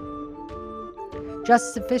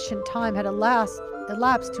 Just sufficient time had elapsed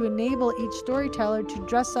to enable each storyteller to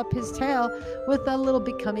dress up his tale with a little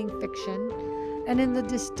becoming fiction, and in the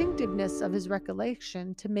distinctiveness of his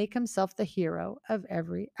recollection to make himself the hero of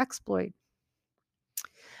every exploit.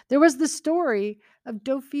 There was the story of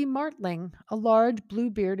Dophy Martling, a large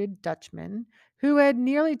blue-bearded Dutchman who had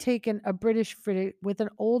nearly taken a British frigate with an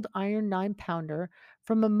old iron 9-pounder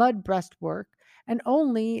from a mud breastwork, and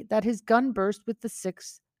only that his gun burst with the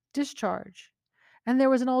sixth discharge. And there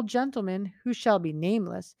was an old gentleman who shall be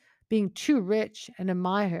nameless, being too rich and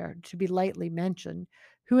admired to be lightly mentioned,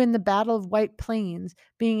 who in the Battle of White Plains,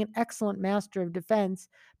 being an excellent master of defense,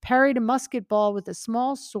 parried a musket ball with a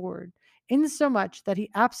small sword, insomuch that he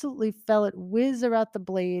absolutely fell it whiz about the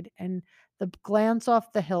blade and the glance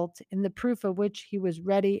off the hilt, in the proof of which he was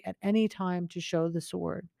ready at any time to show the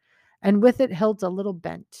sword, and with it hilt a little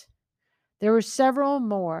bent. There were several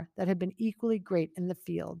more that had been equally great in the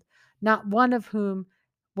field, not one of whom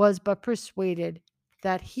was but persuaded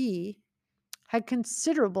that he had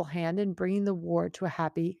considerable hand in bringing the war to a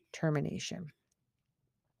happy termination.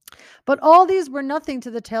 But all these were nothing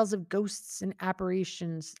to the tales of ghosts and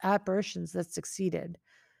apparitions that succeeded.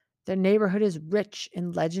 Their neighborhood is rich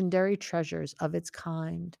in legendary treasures of its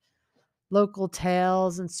kind. Local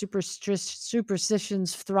tales and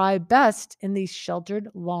superstitions thrive best in these sheltered,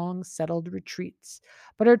 long settled retreats,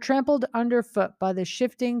 but are trampled underfoot by the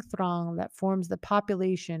shifting throng that forms the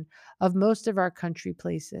population of most of our country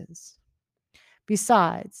places.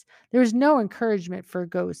 Besides, there is no encouragement for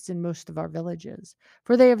ghosts in most of our villages,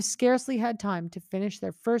 for they have scarcely had time to finish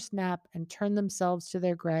their first nap and turn themselves to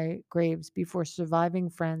their graves before surviving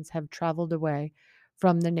friends have traveled away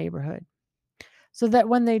from the neighborhood, so that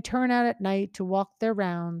when they turn out at night to walk their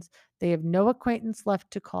rounds, they have no acquaintance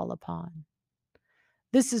left to call upon.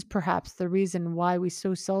 This is perhaps the reason why we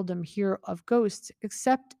so seldom hear of ghosts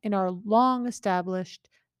except in our long established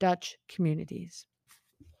Dutch communities.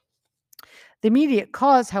 The immediate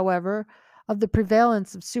cause, however, of the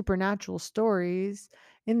prevalence of supernatural stories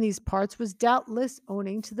in these parts was doubtless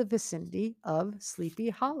owing to the vicinity of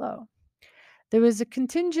Sleepy Hollow. There was a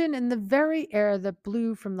contagion in the very air that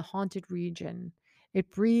blew from the haunted region.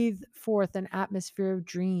 It breathed forth an atmosphere of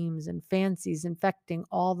dreams and fancies infecting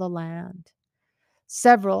all the land.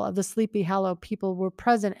 Several of the Sleepy Hollow people were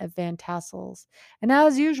present at Van Tassel's, and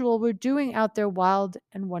as usual were doing out their wild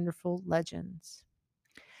and wonderful legends.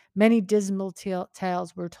 Many dismal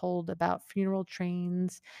tales were told about funeral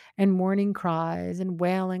trains and mourning cries and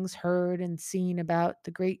wailings heard and seen about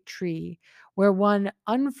the great tree where one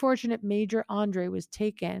unfortunate Major Andre was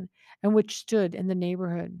taken and which stood in the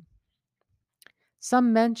neighborhood.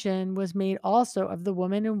 Some mention was made also of the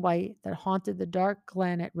woman in white that haunted the dark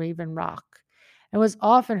glen at Raven Rock, and was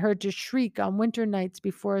often heard to shriek on winter nights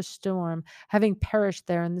before a storm, having perished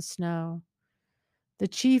there in the snow. The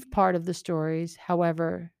chief part of the stories,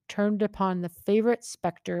 however, turned upon the favorite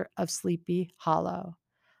specter of Sleepy Hollow,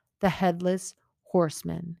 the headless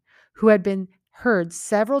horseman, who had been heard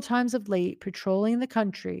several times of late patrolling the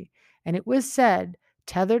country, and it was said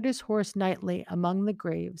tethered his horse nightly among the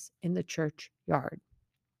graves in the churchyard.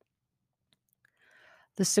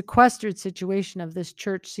 The sequestered situation of this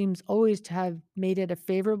church seems always to have made it a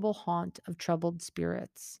favorable haunt of troubled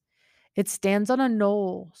spirits. It stands on a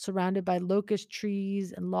knoll surrounded by locust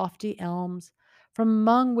trees and lofty elms, from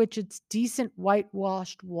among which its decent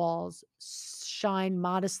whitewashed walls shine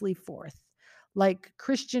modestly forth, like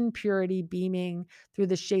Christian purity beaming through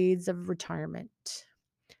the shades of retirement.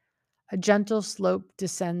 A gentle slope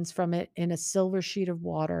descends from it in a silver sheet of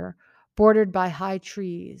water, bordered by high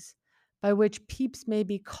trees, by which peeps may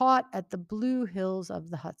be caught at the blue hills of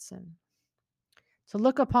the Hudson. To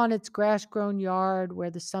look upon its grass grown yard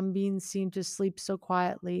where the sunbeams seem to sleep so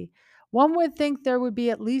quietly, one would think there would be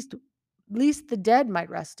at least the dead might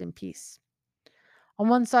rest in peace. On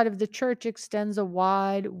one side of the church extends a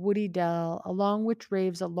wide, woody dell, along which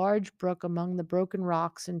raves a large brook among the broken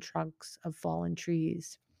rocks and trunks of fallen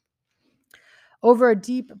trees. Over a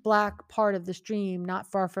deep black part of the stream, not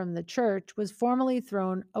far from the church, was formerly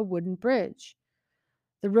thrown a wooden bridge.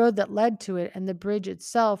 The road that led to it and the bridge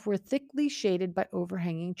itself were thickly shaded by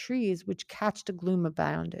overhanging trees, which cast a gloom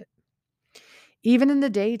about it, even in the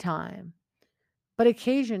daytime, but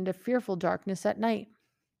occasioned a fearful darkness at night.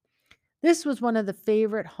 This was one of the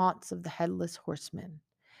favorite haunts of the headless horseman,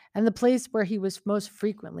 and the place where he was most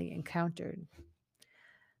frequently encountered.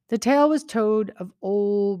 The tale was told of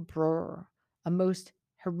old Brur, a most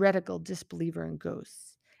heretical disbeliever in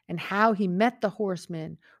ghosts, and how he met the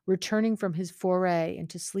horseman returning from his foray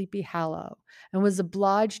into Sleepy Hollow and was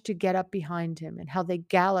obliged to get up behind him, and how they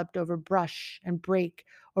galloped over brush and brake,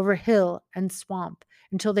 over hill and swamp,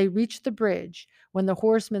 until they reached the bridge, when the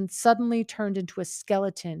horseman suddenly turned into a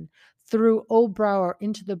skeleton, threw old Brower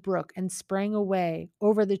into the brook, and sprang away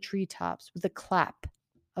over the treetops with a clap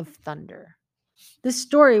of thunder. This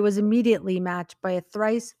story was immediately matched by a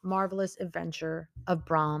thrice marvelous adventure of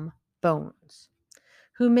Brom Bones,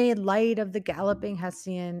 who made light of the galloping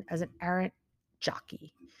Hessian as an arrant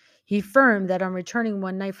jockey. He affirmed that on returning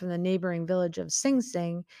one night from the neighboring village of Sing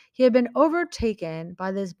Sing, he had been overtaken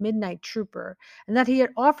by this midnight trooper, and that he had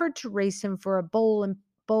offered to race him for a bowl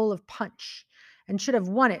of punch, and should have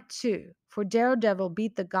won it too, for Daredevil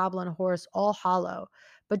beat the goblin horse all hollow.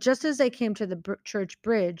 But just as they came to the church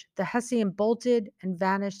bridge, the Hessian bolted and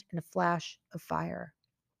vanished in a flash of fire.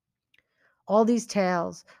 All these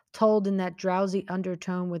tales, told in that drowsy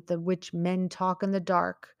undertone with the which men talk in the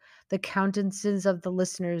dark, the countenances of the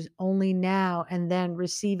listeners only now and then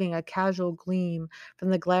receiving a casual gleam from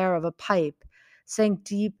the glare of a pipe, sank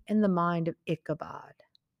deep in the mind of Ichabod.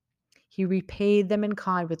 He repaid them in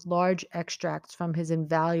kind with large extracts from his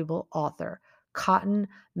invaluable author, Cotton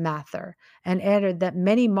Mather, and added that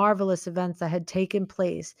many marvelous events that had taken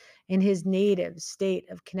place in his native state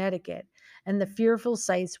of Connecticut, and the fearful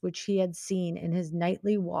sights which he had seen in his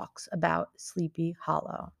nightly walks about Sleepy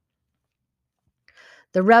Hollow.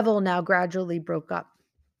 The revel now gradually broke up.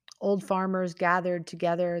 Old farmers gathered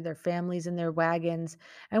together, their families in their wagons,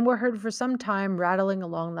 and were heard for some time rattling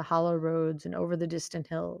along the hollow roads and over the distant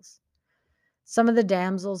hills. Some of the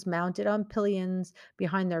damsels mounted on pillions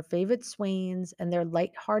behind their favorite swains, and their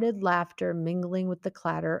light-hearted laughter, mingling with the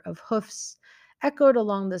clatter of hoofs, echoed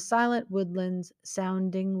along the silent woodlands,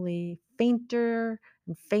 soundingly fainter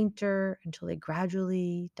and fainter until they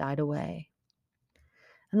gradually died away.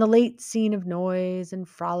 And the late scene of noise and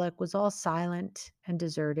frolic was all silent and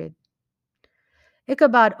deserted.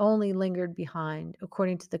 Ichabod only lingered behind,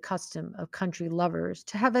 according to the custom of country lovers,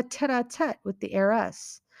 to have a tete-a-tete with the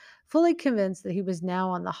heiress, fully convinced that he was now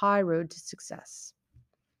on the high road to success.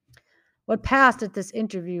 What passed at this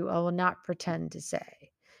interview I will not pretend to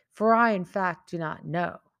say, for I in fact do not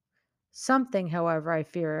know. Something, however, I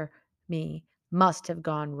fear me, must have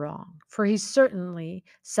gone wrong, for he certainly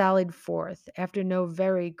sallied forth, after no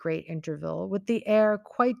very great interval, with the air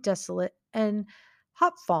quite desolate and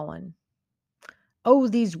hop-fallen. Oh,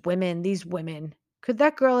 these women, these women! Could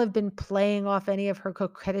that girl have been playing off any of her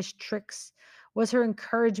coquettish tricks? Was her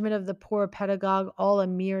encouragement of the poor pedagogue all a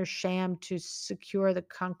mere sham to secure the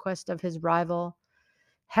conquest of his rival?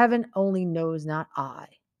 Heaven only knows, not I.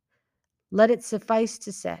 Let it suffice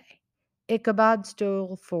to say, Ichabod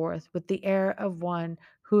stole forth with the air of one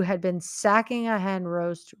who had been sacking a hen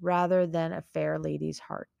roast rather than a fair lady's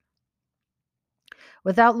heart.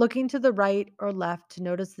 Without looking to the right or left to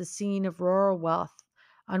notice the scene of rural wealth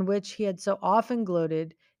on which he had so often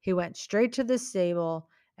gloated, he went straight to the stable,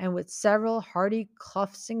 and with several hearty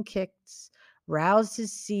cuffs and kicks, roused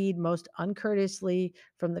his steed most uncourteously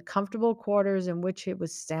from the comfortable quarters in which it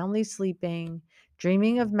was soundly sleeping,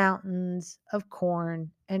 dreaming of mountains of corn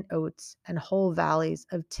and oats and whole valleys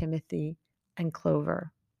of timothy and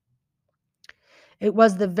clover. It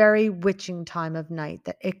was the very witching time of night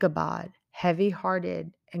that Ichabod,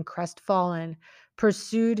 heavy-hearted and crestfallen,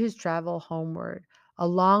 pursued his travel homeward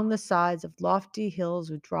along the sides of lofty hills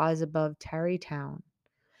which rise above Tarrytown,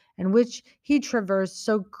 and which he traversed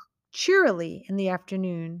so cheerily in the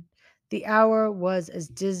afternoon, the hour was as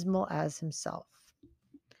dismal as himself.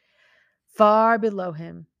 Far below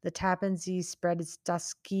him, the Tappan Zee spread its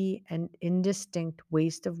dusky and indistinct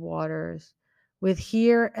waste of waters, with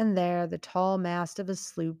here and there the tall mast of a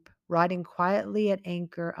sloop riding quietly at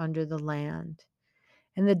anchor under the land.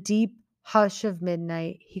 In the deep hush of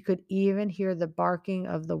midnight, he could even hear the barking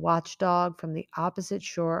of the watchdog from the opposite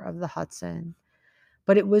shore of the Hudson,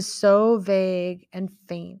 but it was so vague and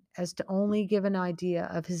faint as to only give an idea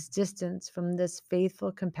of his distance from this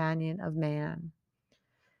faithful companion of man.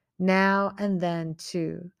 Now and then,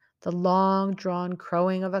 too, the long drawn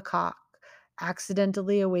crowing of a cock,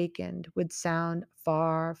 accidentally awakened, would sound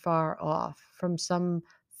far, far off from some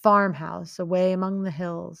farmhouse away among the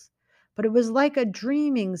hills, but it was like a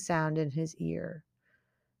dreaming sound in his ear.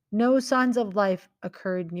 No signs of life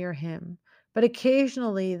occurred near him, but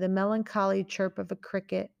occasionally the melancholy chirp of a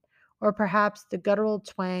cricket, or perhaps the guttural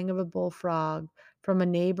twang of a bullfrog from a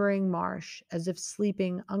neighboring marsh, as if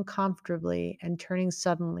sleeping uncomfortably and turning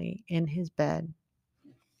suddenly in his bed.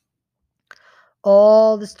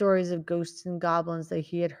 All the stories of ghosts and goblins that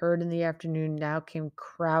he had heard in the afternoon now came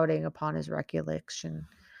crowding upon his recollection.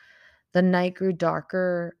 The night grew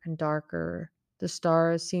darker and darker. The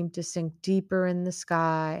stars seemed to sink deeper in the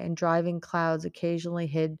sky, and driving clouds occasionally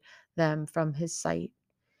hid them from his sight.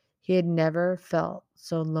 He had never felt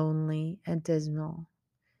so lonely and dismal.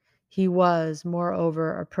 He was,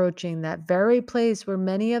 moreover, approaching that very place where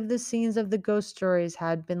many of the scenes of the ghost stories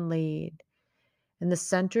had been laid. In the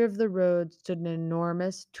center of the road stood an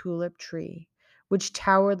enormous tulip tree, which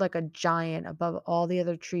towered like a giant above all the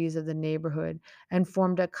other trees of the neighborhood and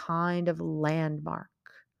formed a kind of landmark.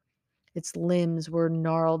 Its limbs were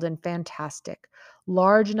gnarled and fantastic,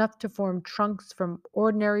 large enough to form trunks from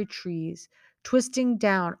ordinary trees, twisting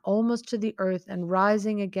down almost to the earth and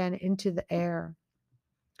rising again into the air.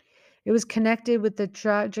 It was connected with the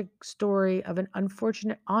tragic story of an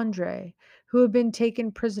unfortunate Andre who had been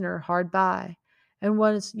taken prisoner hard by, and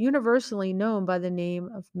was universally known by the name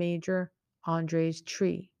of Major Andre's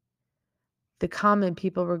tree. The common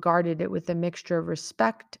people regarded it with a mixture of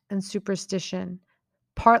respect and superstition,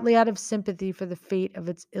 partly out of sympathy for the fate of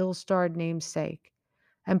its ill starred namesake,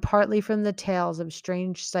 and partly from the tales of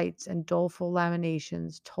strange sights and doleful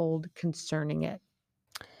lamentations told concerning it.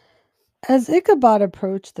 As Ichabod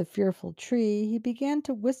approached the fearful tree, he began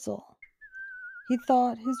to whistle. He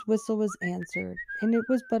thought his whistle was answered, and it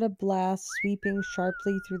was but a blast sweeping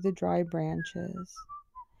sharply through the dry branches.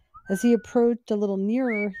 As he approached a little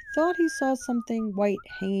nearer, he thought he saw something white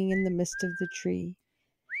hanging in the midst of the tree.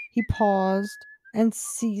 He paused and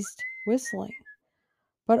ceased whistling,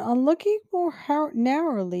 but on looking more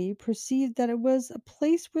narrowly, perceived that it was a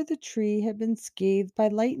place where the tree had been scathed by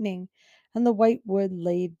lightning and the white wood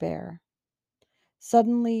laid bare.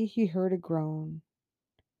 Suddenly he heard a groan.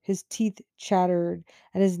 His teeth chattered,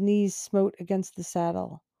 and his knees smote against the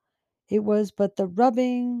saddle. It was but the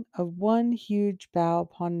rubbing of one huge bough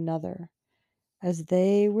upon another, as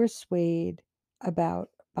they were swayed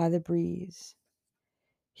about by the breeze.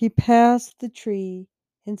 He passed the tree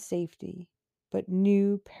in safety, but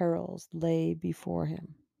new perils lay before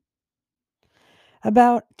him.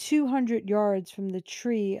 About 200 yards from the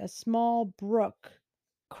tree, a small brook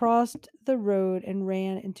crossed the road and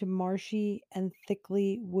ran into marshy and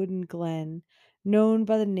thickly wooded glen known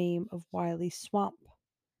by the name of Wiley Swamp.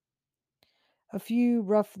 A few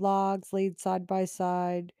rough logs laid side by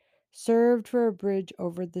side served for a bridge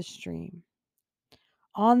over the stream.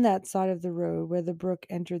 On that side of the road where the brook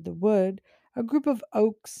entered the wood, a group of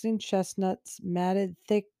oaks and chestnuts, matted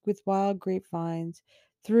thick with wild grapevines,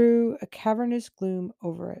 threw a cavernous gloom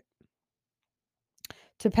over it.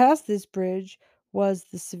 To pass this bridge was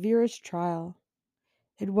the severest trial.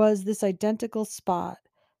 It was this identical spot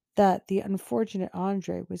that the unfortunate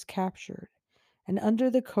Andre was captured, and under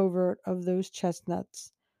the covert of those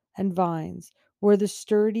chestnuts and vines were the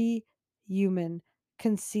sturdy human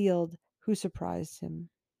concealed who surprised him.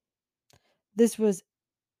 This was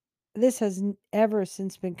this has ever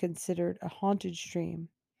since been considered a haunted stream,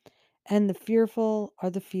 and the fearful are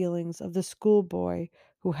the feelings of the schoolboy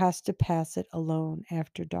who has to pass it alone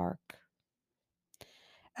after dark.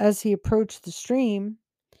 As he approached the stream,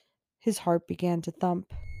 his heart began to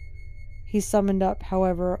thump. He summoned up,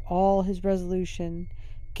 however, all his resolution,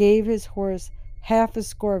 gave his horse half a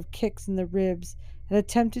score of kicks in the ribs, and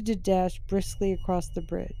attempted to dash briskly across the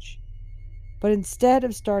bridge. But instead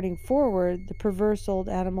of starting forward, the perverse old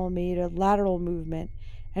animal made a lateral movement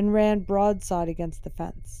and ran broadside against the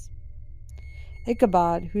fence.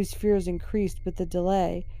 Ichabod, whose fears increased with the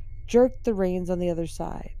delay, jerked the reins on the other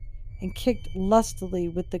side, and kicked lustily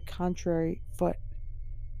with the contrary foot.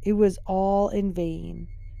 It was all in vain.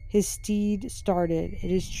 His steed started,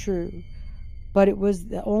 it is true, but it was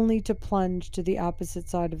only to plunge to the opposite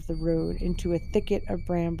side of the road into a thicket of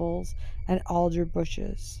brambles and alder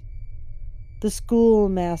bushes. The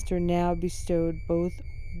schoolmaster now bestowed both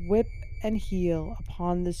whip and heel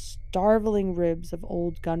upon the starveling ribs of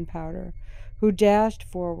old Gunpowder, who dashed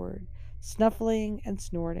forward, snuffling and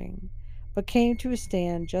snorting, but came to a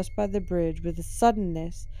stand just by the bridge with a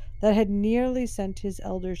suddenness that had nearly sent his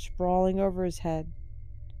elder sprawling over his head.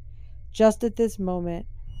 Just at this moment,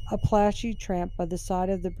 a plashy tramp by the side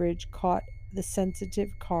of the bridge caught the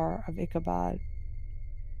sensitive car of Ichabod.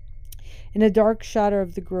 In a dark shadow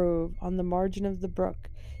of the grove, on the margin of the brook,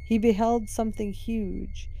 he beheld something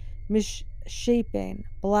huge, misshapen,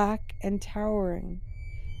 black, and towering.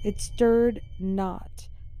 It stirred not,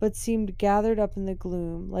 but seemed gathered up in the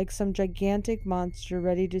gloom, like some gigantic monster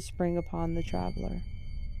ready to spring upon the traveler.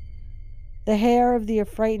 The hair of the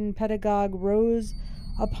affrighted pedagogue rose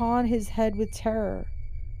upon his head with terror.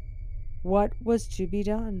 What was to be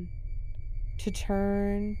done? To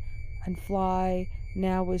turn and fly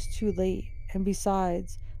now was too late, and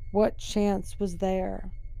besides, what chance was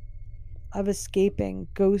there of escaping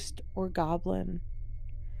ghost or goblin?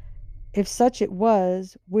 If such it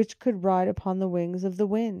was, which could ride upon the wings of the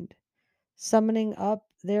wind? Summoning up,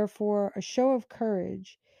 therefore, a show of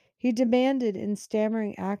courage, he demanded in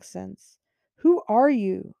stammering accents, "Who are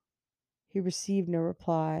you?" He received no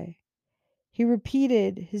reply. He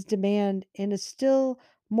repeated his demand in a still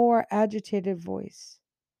more agitated voice.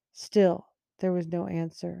 Still there was no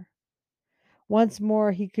answer. Once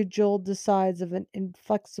more he cajoled the sides of an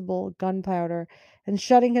inflexible Gunpowder, and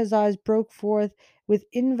shutting his eyes broke forth with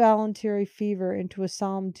involuntary fervor into a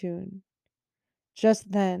psalm tune.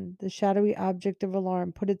 Just then the shadowy object of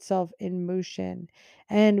alarm put itself in motion,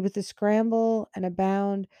 and with a scramble and a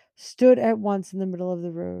bound stood at once in the middle of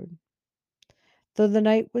the road. Though the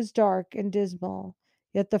night was dark and dismal,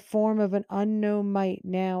 yet the form of an unknown might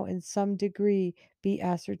now in some degree be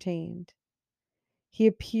ascertained. He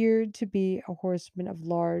appeared to be a horseman of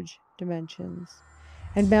large dimensions,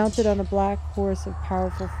 and mounted on a black horse of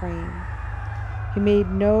powerful frame. He made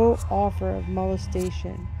no offer of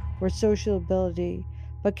molestation or sociability,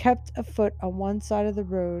 but kept afoot on one side of the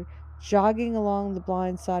road, jogging along the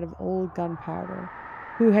blind side of old Gunpowder,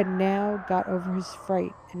 who had now got over his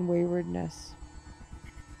fright and waywardness.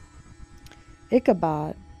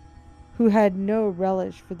 Ichabod, who had no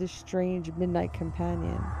relish for this strange midnight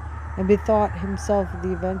companion, and bethought himself of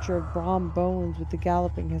the adventure of Brom Bones with the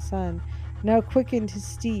galloping Hassan, now quickened his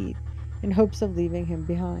steed in hopes of leaving him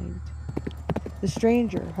behind. The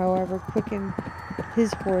stranger, however, quickened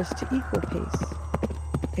his horse to equal pace.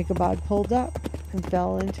 Ichabod pulled up and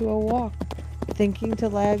fell into a walk, thinking to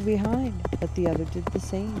lag behind, but the other did the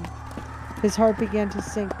same. His heart began to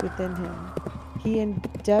sink within him. He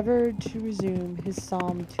endeavored to resume his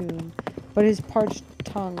psalm tune, but his parched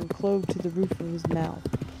tongue clove to the roof of his mouth,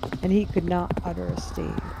 and he could not utter a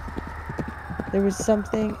stave. There was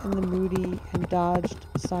something in the moody and dogged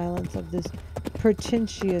silence of this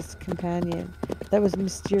portentous companion that was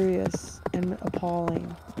mysterious and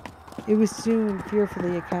appalling. It was soon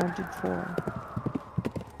fearfully accounted for.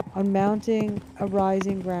 On mounting a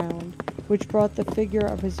rising ground, which brought the figure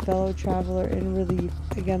of his fellow traveler in relief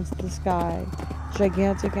against the sky,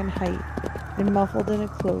 gigantic in height, and muffled in a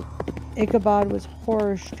cloak, Ichabod was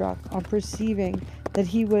horror-struck on perceiving that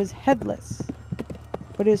he was headless.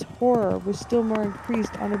 But his horror was still more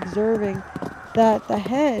increased on observing that the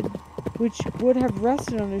head, which would have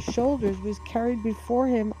rested on his shoulders, was carried before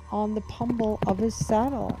him on the pommel of his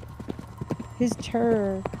saddle. His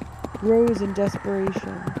terror rose in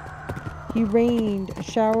desperation. He rained a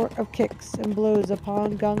shower of kicks and blows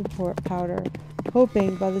upon Gunpowder,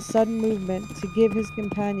 hoping by the sudden movement to give his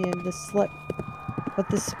companion the slip. But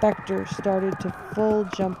the spectre started to full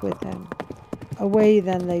jump with him. Away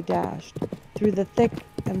then they dashed, through the thick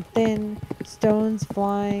and thin, stones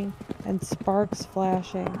flying and sparks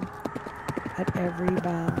flashing at every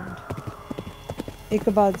bound.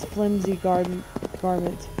 Ichabod's flimsy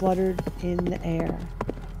garments fluttered in the air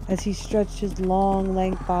as he stretched his long,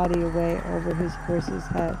 lank body away over his horse's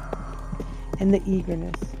head in the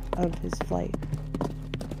eagerness of his flight.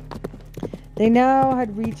 They now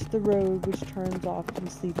had reached the road which turns off from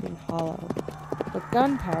Sleeping Hollow, but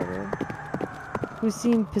Gunpowder, who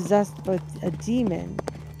seemed possessed by a demon,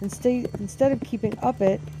 instead of keeping up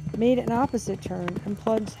it, made an opposite turn and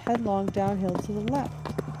plunged headlong downhill to the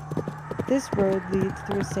left. This road leads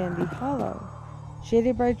through a sandy hollow,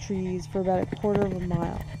 shaded by trees for about a quarter of a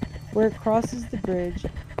mile, where it crosses the bridge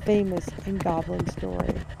famous in goblin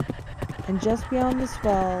story. and just beyond the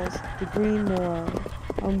swells, the green moor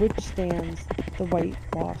on which stands the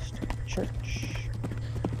whitewashed church.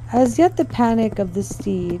 As yet, the panic of the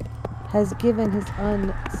steed has given his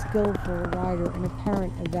unskillful rider an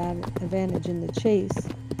apparent advantage in the chase,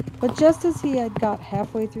 but just as he had got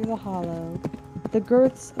halfway through the hollow, the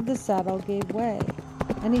girths of the saddle gave way,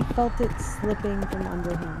 and he felt it slipping from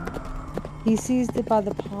under him. He seized it by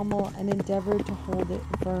the pommel and endeavored to hold it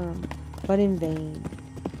firm, but in vain,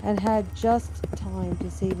 and had just time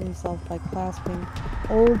to save himself by clasping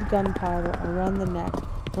old Gunpowder around the neck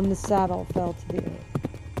when the saddle fell to the earth,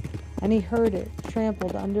 and he heard it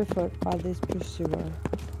trampled underfoot by this pursuer.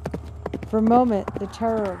 For a moment, the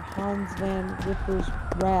terror of Hans Van Ripper's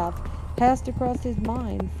wrath passed across his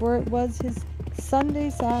mind, for it was his Sunday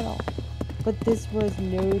saddle. But this was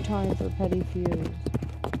no time for petty fears.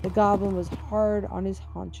 The goblin was hard on his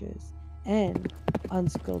haunches, and,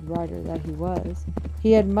 unskilled rider that he was,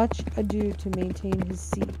 he had much ado to maintain his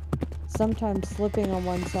seat, sometimes slipping on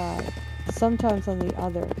one side, sometimes on the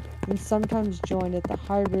other, and sometimes joined at the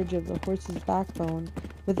high ridge of the horse's backbone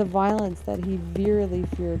with a violence that he verily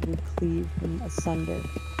feared would cleave him asunder.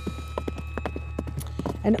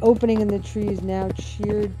 An opening in the trees now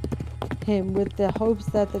cheered him with the hopes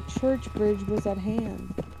that the church bridge was at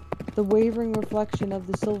hand. The wavering reflection of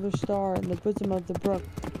the silver star in the bosom of the brook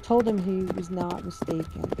told him he was not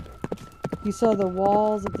mistaken. He saw the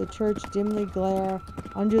walls of the church dimly glare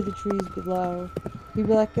under the trees below. He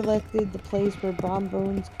recollected the place where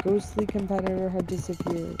Brombone's ghostly competitor had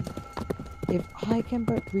disappeared. If I can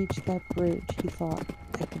but reach that bridge, he thought,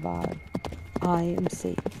 Ichabod, I am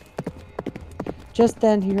safe. Just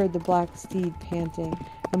then he heard the black steed panting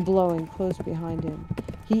and blowing close behind him.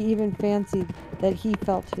 He even fancied that he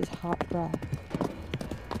felt his hot breath.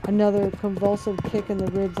 Another convulsive kick in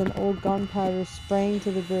the ribs, and old Gunpowder sprang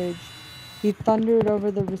to the bridge. He thundered over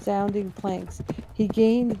the resounding planks. He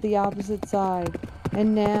gained the opposite side,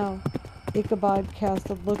 and now Ichabod cast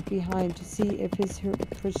a look behind to see if his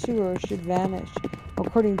pursuer should vanish,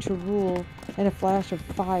 according to rule, in a flash of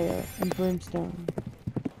fire and brimstone.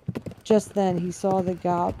 Just then he saw the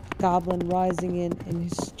goblin rising in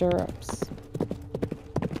his stirrups,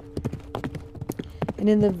 and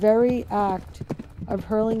in the very act of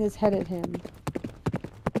hurling his head at him,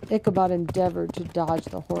 Ichabod endeavored to dodge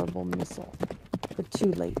the horrible missile, but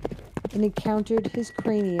too late. It encountered his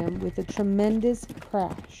cranium with a tremendous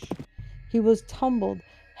crash. He was tumbled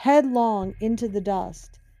headlong into the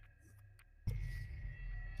dust,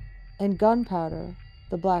 and Gunpowder,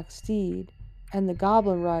 the black steed, and the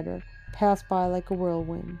goblin rider passed by like a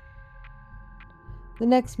whirlwind. The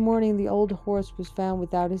next morning the old horse was found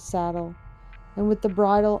without his saddle, and with the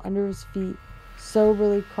bridle under his feet,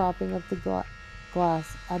 soberly cropping up the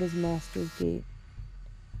glass at his master's gate.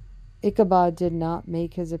 Ichabod did not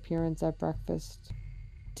make his appearance at breakfast.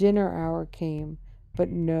 Dinner hour came, but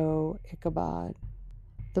no Ichabod.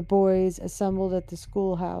 The boys assembled at the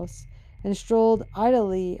schoolhouse and strolled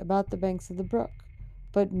idly about the banks of the brook,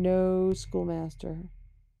 but no schoolmaster.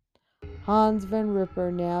 Hans Van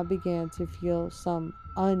Ripper now began to feel some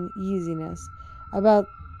uneasiness about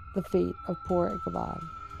the fate of poor Ichabod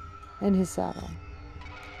and his saddle.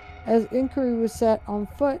 As inquiry was set on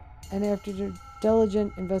foot, and after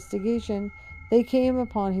diligent investigation, they came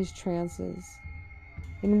upon his trances.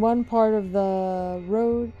 In one part of the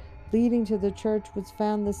road leading to the church was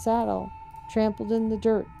found the saddle, trampled in the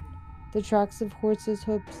dirt, the tracks of horses'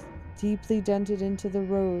 hoofs deeply dented into the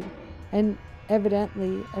road, and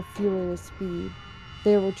evidently at furious speed.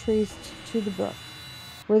 They were traced to the brook,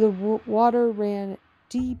 where the water ran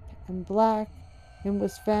deep and black, and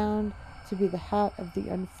was found to be the hat of the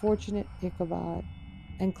unfortunate Ichabod,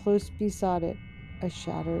 and close beside it a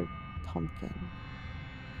shattered pumpkin.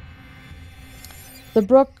 The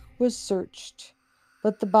brook was searched,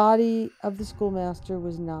 but the body of the schoolmaster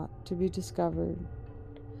was not to be discovered.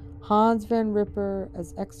 Hans Van Ripper,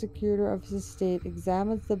 as executor of his estate,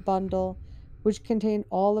 examined the bundle which contained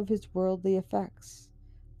all of his worldly effects.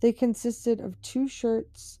 They consisted of 2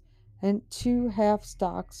 shirts and 2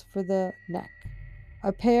 half-stocks for the neck,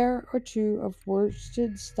 a pair or 2 of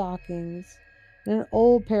worsted stockings, and an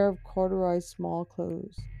old pair of corduroy small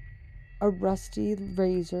clothes, a rusty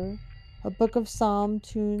razor, a book of psalm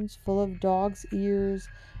tunes full of dog's ears,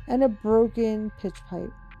 and a broken pitch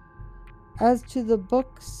pipe. As to the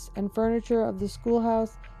books and furniture of the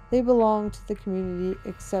schoolhouse, they belonged to the community,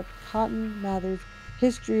 except Cotton Mather's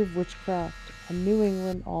History of Witchcraft, a New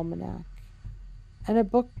England almanac, and a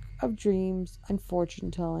book of dreams and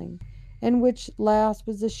fortune-telling, in which last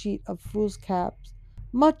was a sheet of fool's caps,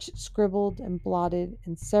 much scribbled and blotted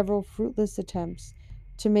in several fruitless attempts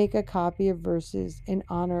to make a copy of verses in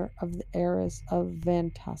honor of the heiress of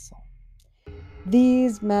Van Tassel.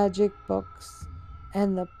 These magic books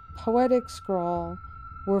and the poetic scrawl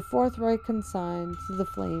were forthright consigned to the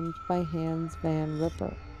flames by Hans Van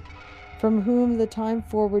Ripper, from whom the time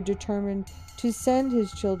forward determined to send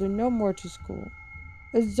his children no more to school,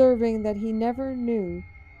 observing that he never knew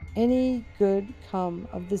any good come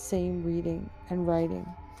of the same reading and writing.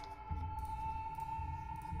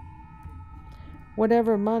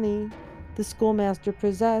 Whatever money the schoolmaster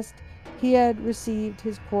possessed, he had received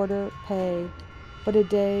his quarter pay but a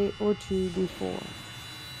day or two before.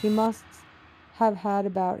 He must have had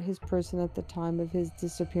about his person at the time of his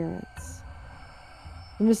disappearance.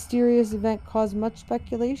 The mysterious event caused much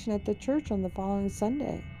speculation at the church on the following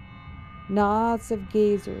Sunday. Knots of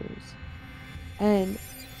gazers and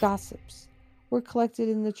gossips were collected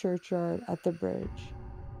in the churchyard at the bridge,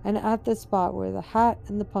 and at the spot where the hat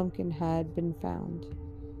and the pumpkin had been found.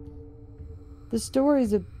 The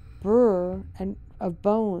stories of Burr and of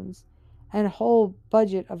Bones and a whole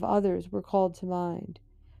budget of others were called to mind,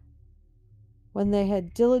 when they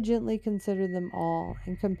had diligently considered them all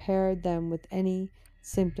and compared them with any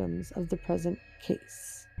symptoms of the present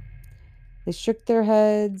case. They shook their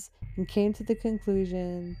heads and came to the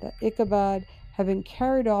conclusion that Ichabod had been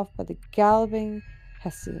carried off by the galloping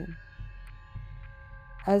Hessian.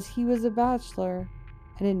 As he was a bachelor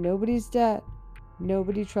and in nobody's debt,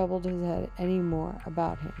 nobody troubled his head any more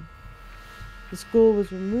about him. The school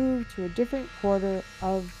was removed to a different quarter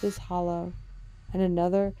of this hollow, and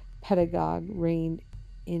another pedagogue reigned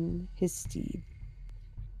in his stead.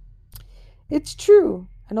 It's true,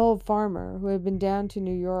 an old farmer who had been down to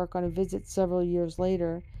New York on a visit several years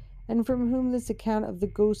later, and from whom this account of the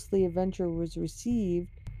ghostly adventure was received,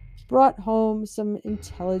 brought home some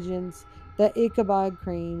intelligence that Ichabod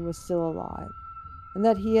Crane was still alive, and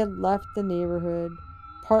that he had left the neighborhood,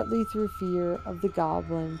 partly through fear of the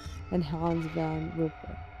goblin and Hans Van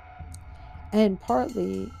Ripper, and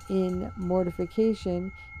partly in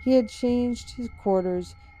mortification he had changed his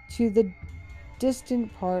quarters to the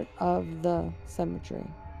distant part of the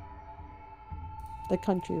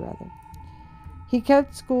country rather. He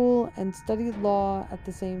kept school and studied law at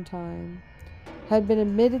the same time, had been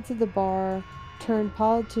admitted to the bar, turned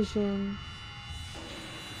politician,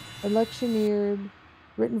 electioneered,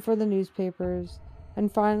 written for the newspapers,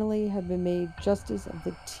 and finally had been made justice of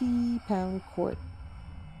the T-Pound Court.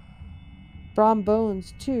 Brom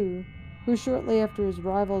Bones, too, who shortly after his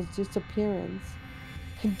rival's disappearance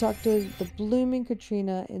conducted the blooming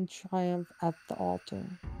Katrina in triumph at the altar.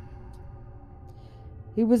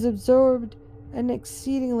 He was absorbed and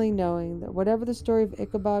exceedingly knowing that whatever the story of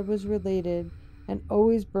Ichabod was related, and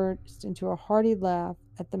always burst into a hearty laugh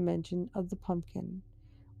at the mention of the pumpkin,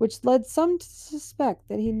 which led some to suspect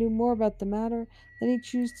that he knew more about the matter than he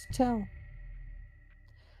chose to tell.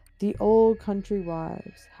 The old country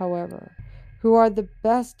wives, however, who are the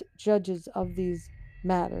best judges of these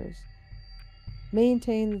matters,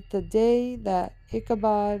 maintain that the day that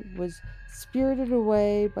Ichabod was spirited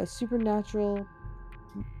away by supernatural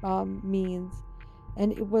means,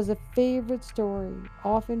 and it was a favorite story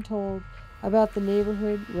often told about the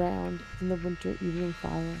neighborhood round in the winter evening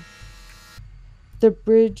fire. The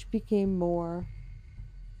bridge became more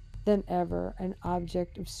than ever an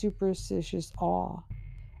object of superstitious awe,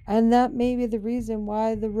 and that may be the reason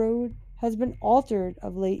why the road has been altered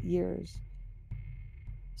of late years,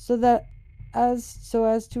 so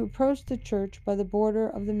as to approach the church by the border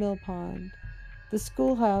of the mill pond. The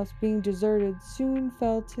schoolhouse, being deserted, soon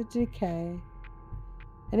fell to decay,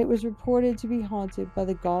 and it was reported to be haunted by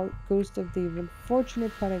the ghost of the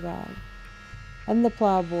unfortunate pedagogue, and the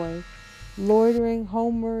ploughboy, loitering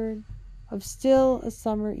homeward of still a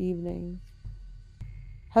summer evening,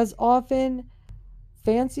 has often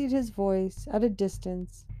fancied his voice at a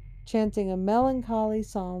distance, chanting a melancholy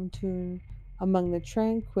psalm tune among the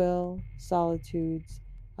tranquil solitudes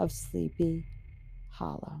of Sleepy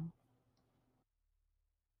Hollow.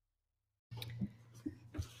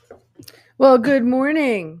 Well, good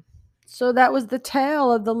morning. So that was the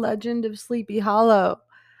tale of the legend of Sleepy Hollow.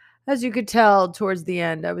 As you could tell towards the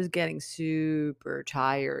end, I was getting super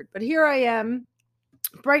tired. But here I am,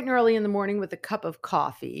 bright and early in the morning with a cup of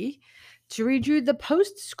coffee to read you the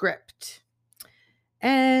postscript.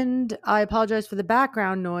 And I apologize for the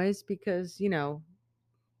background noise because,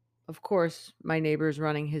 of course, my neighbor's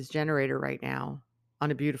running his generator right now on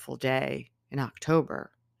a beautiful day in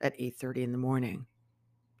October at 8:30 in the morning.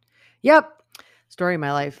 Yep, story of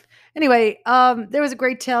my life. Anyway, there was a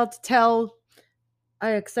great tale to tell.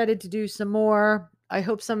 I'm excited to do some more. I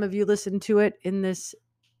hope some of you listen to it in this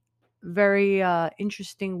very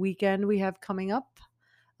interesting weekend we have coming up.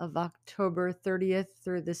 of October 30th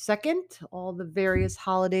through the 2nd, all the various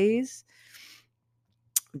holidays.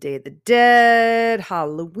 Day of the Dead,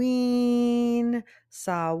 Halloween,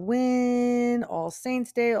 Samhain, All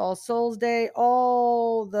Saints Day, All Souls Day,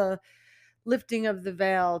 all the lifting of the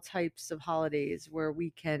veil types of holidays where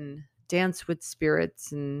we can dance with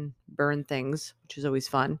spirits and burn things, which is always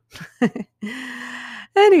fun.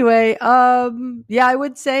 Anyway, yeah, I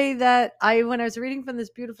would say that when I was reading from this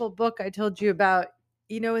beautiful book I told you about,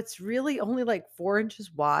 it's really only like 4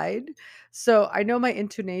 inches wide. So I know my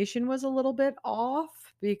intonation was a little bit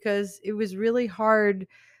off because it was really hard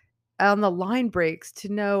on the line breaks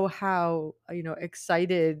to know how,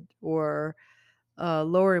 excited or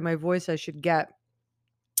lowering my voice I should get.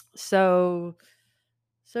 So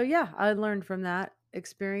yeah, I learned from that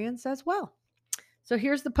experience as well. So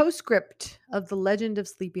here's the postscript of The Legend of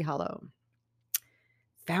Sleepy Hollow,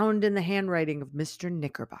 found in the handwriting of Mr.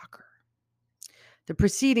 Knickerbocker. The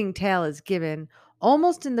preceding tale is given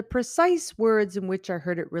almost in the precise words in which I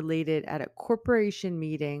heard it related at a corporation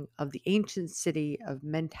meeting of the ancient city of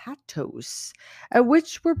Mentatos, at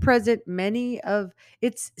which were present many of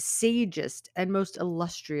its sagest and most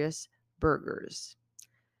illustrious burghers.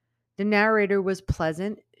 The narrator was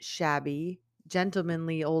pleasant, shabby,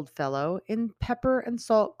 gentlemanly old fellow in pepper and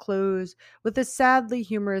salt clothes, with a sadly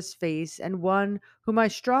humorous face, and one whom I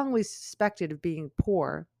strongly suspected of being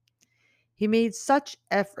poor. He made such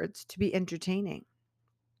efforts to be entertaining.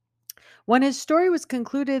 When his story was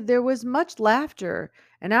concluded, there was much laughter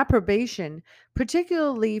and approbation,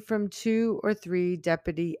 particularly from 2 or 3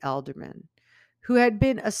 deputy aldermen, who had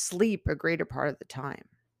been asleep a greater part of the time.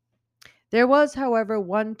 There was, however,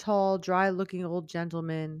 one tall, dry-looking old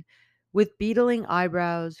gentleman with beetling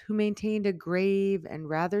eyebrows who maintained a grave and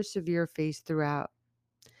rather severe face throughout,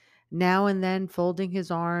 now and then folding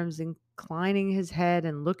his arms, inclining his head,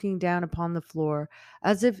 and looking down upon the floor,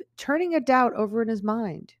 as if turning a doubt over in his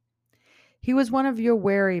mind. He was one of your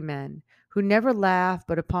wary men, who never laugh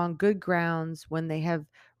but upon good grounds when they have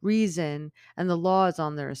reason and the law is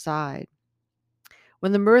on their side.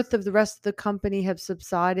 When the mirth of the rest of the company had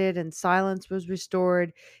subsided and silence was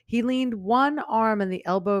restored, he leaned one arm on the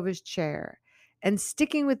elbow of his chair, and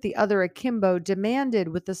sticking with the other akimbo, demanded,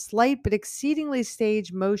 with a slight but exceedingly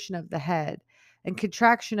stage motion of the head and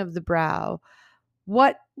contraction of the brow,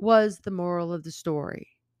 what was the moral of the story,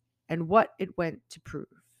 and what it went to prove.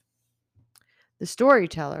 The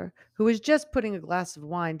storyteller, who was just putting a glass of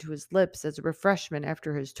wine to his lips as a refreshment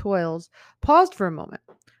after his toils, paused for a moment,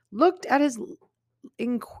 looked at his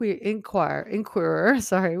inquirer,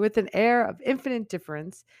 with an air of infinite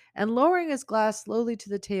difference, and lowering his glass slowly to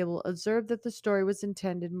the table, observed that the story was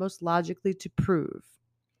intended most logically to prove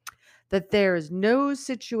that there is no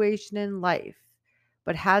situation in life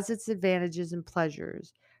but has its advantages and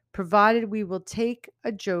pleasures, provided we will take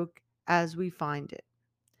a joke as we find it.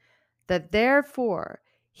 That therefore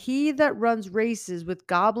he that runs races with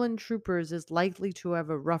goblin troopers is likely to have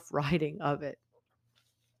a rough riding of it.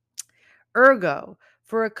 Ergo,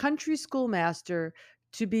 for a country schoolmaster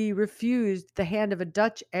to be refused the hand of a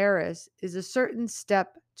Dutch heiress is a certain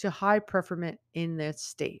step to high preferment in the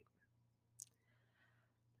state.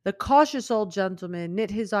 The cautious old gentleman knit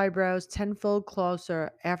his eyebrows tenfold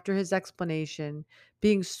closer after his explanation,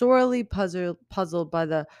 being sorely puzzled by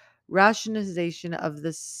the rationalization of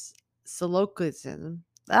this syllogism.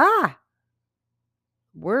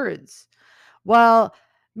 Words. While,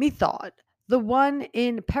 methought, the one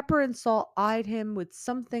in pepper and salt eyed him with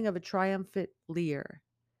something of a triumphant leer.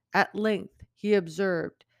 At length he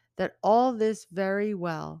observed that all this very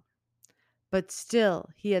well, but still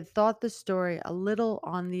he had thought the story a little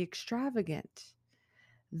on the extravagant.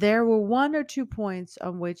 There were 1 or 2 points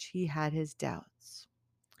on which he had his doubts.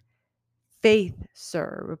 Faith,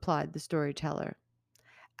 sir, replied the storyteller,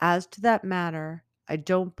 as to that matter, I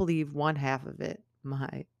don't believe one half of it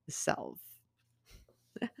myself.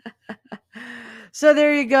 So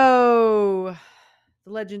there you go.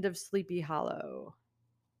 The Legend of Sleepy Hollow.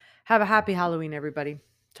 Have a happy Halloween, everybody.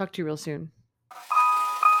 Talk to you real soon.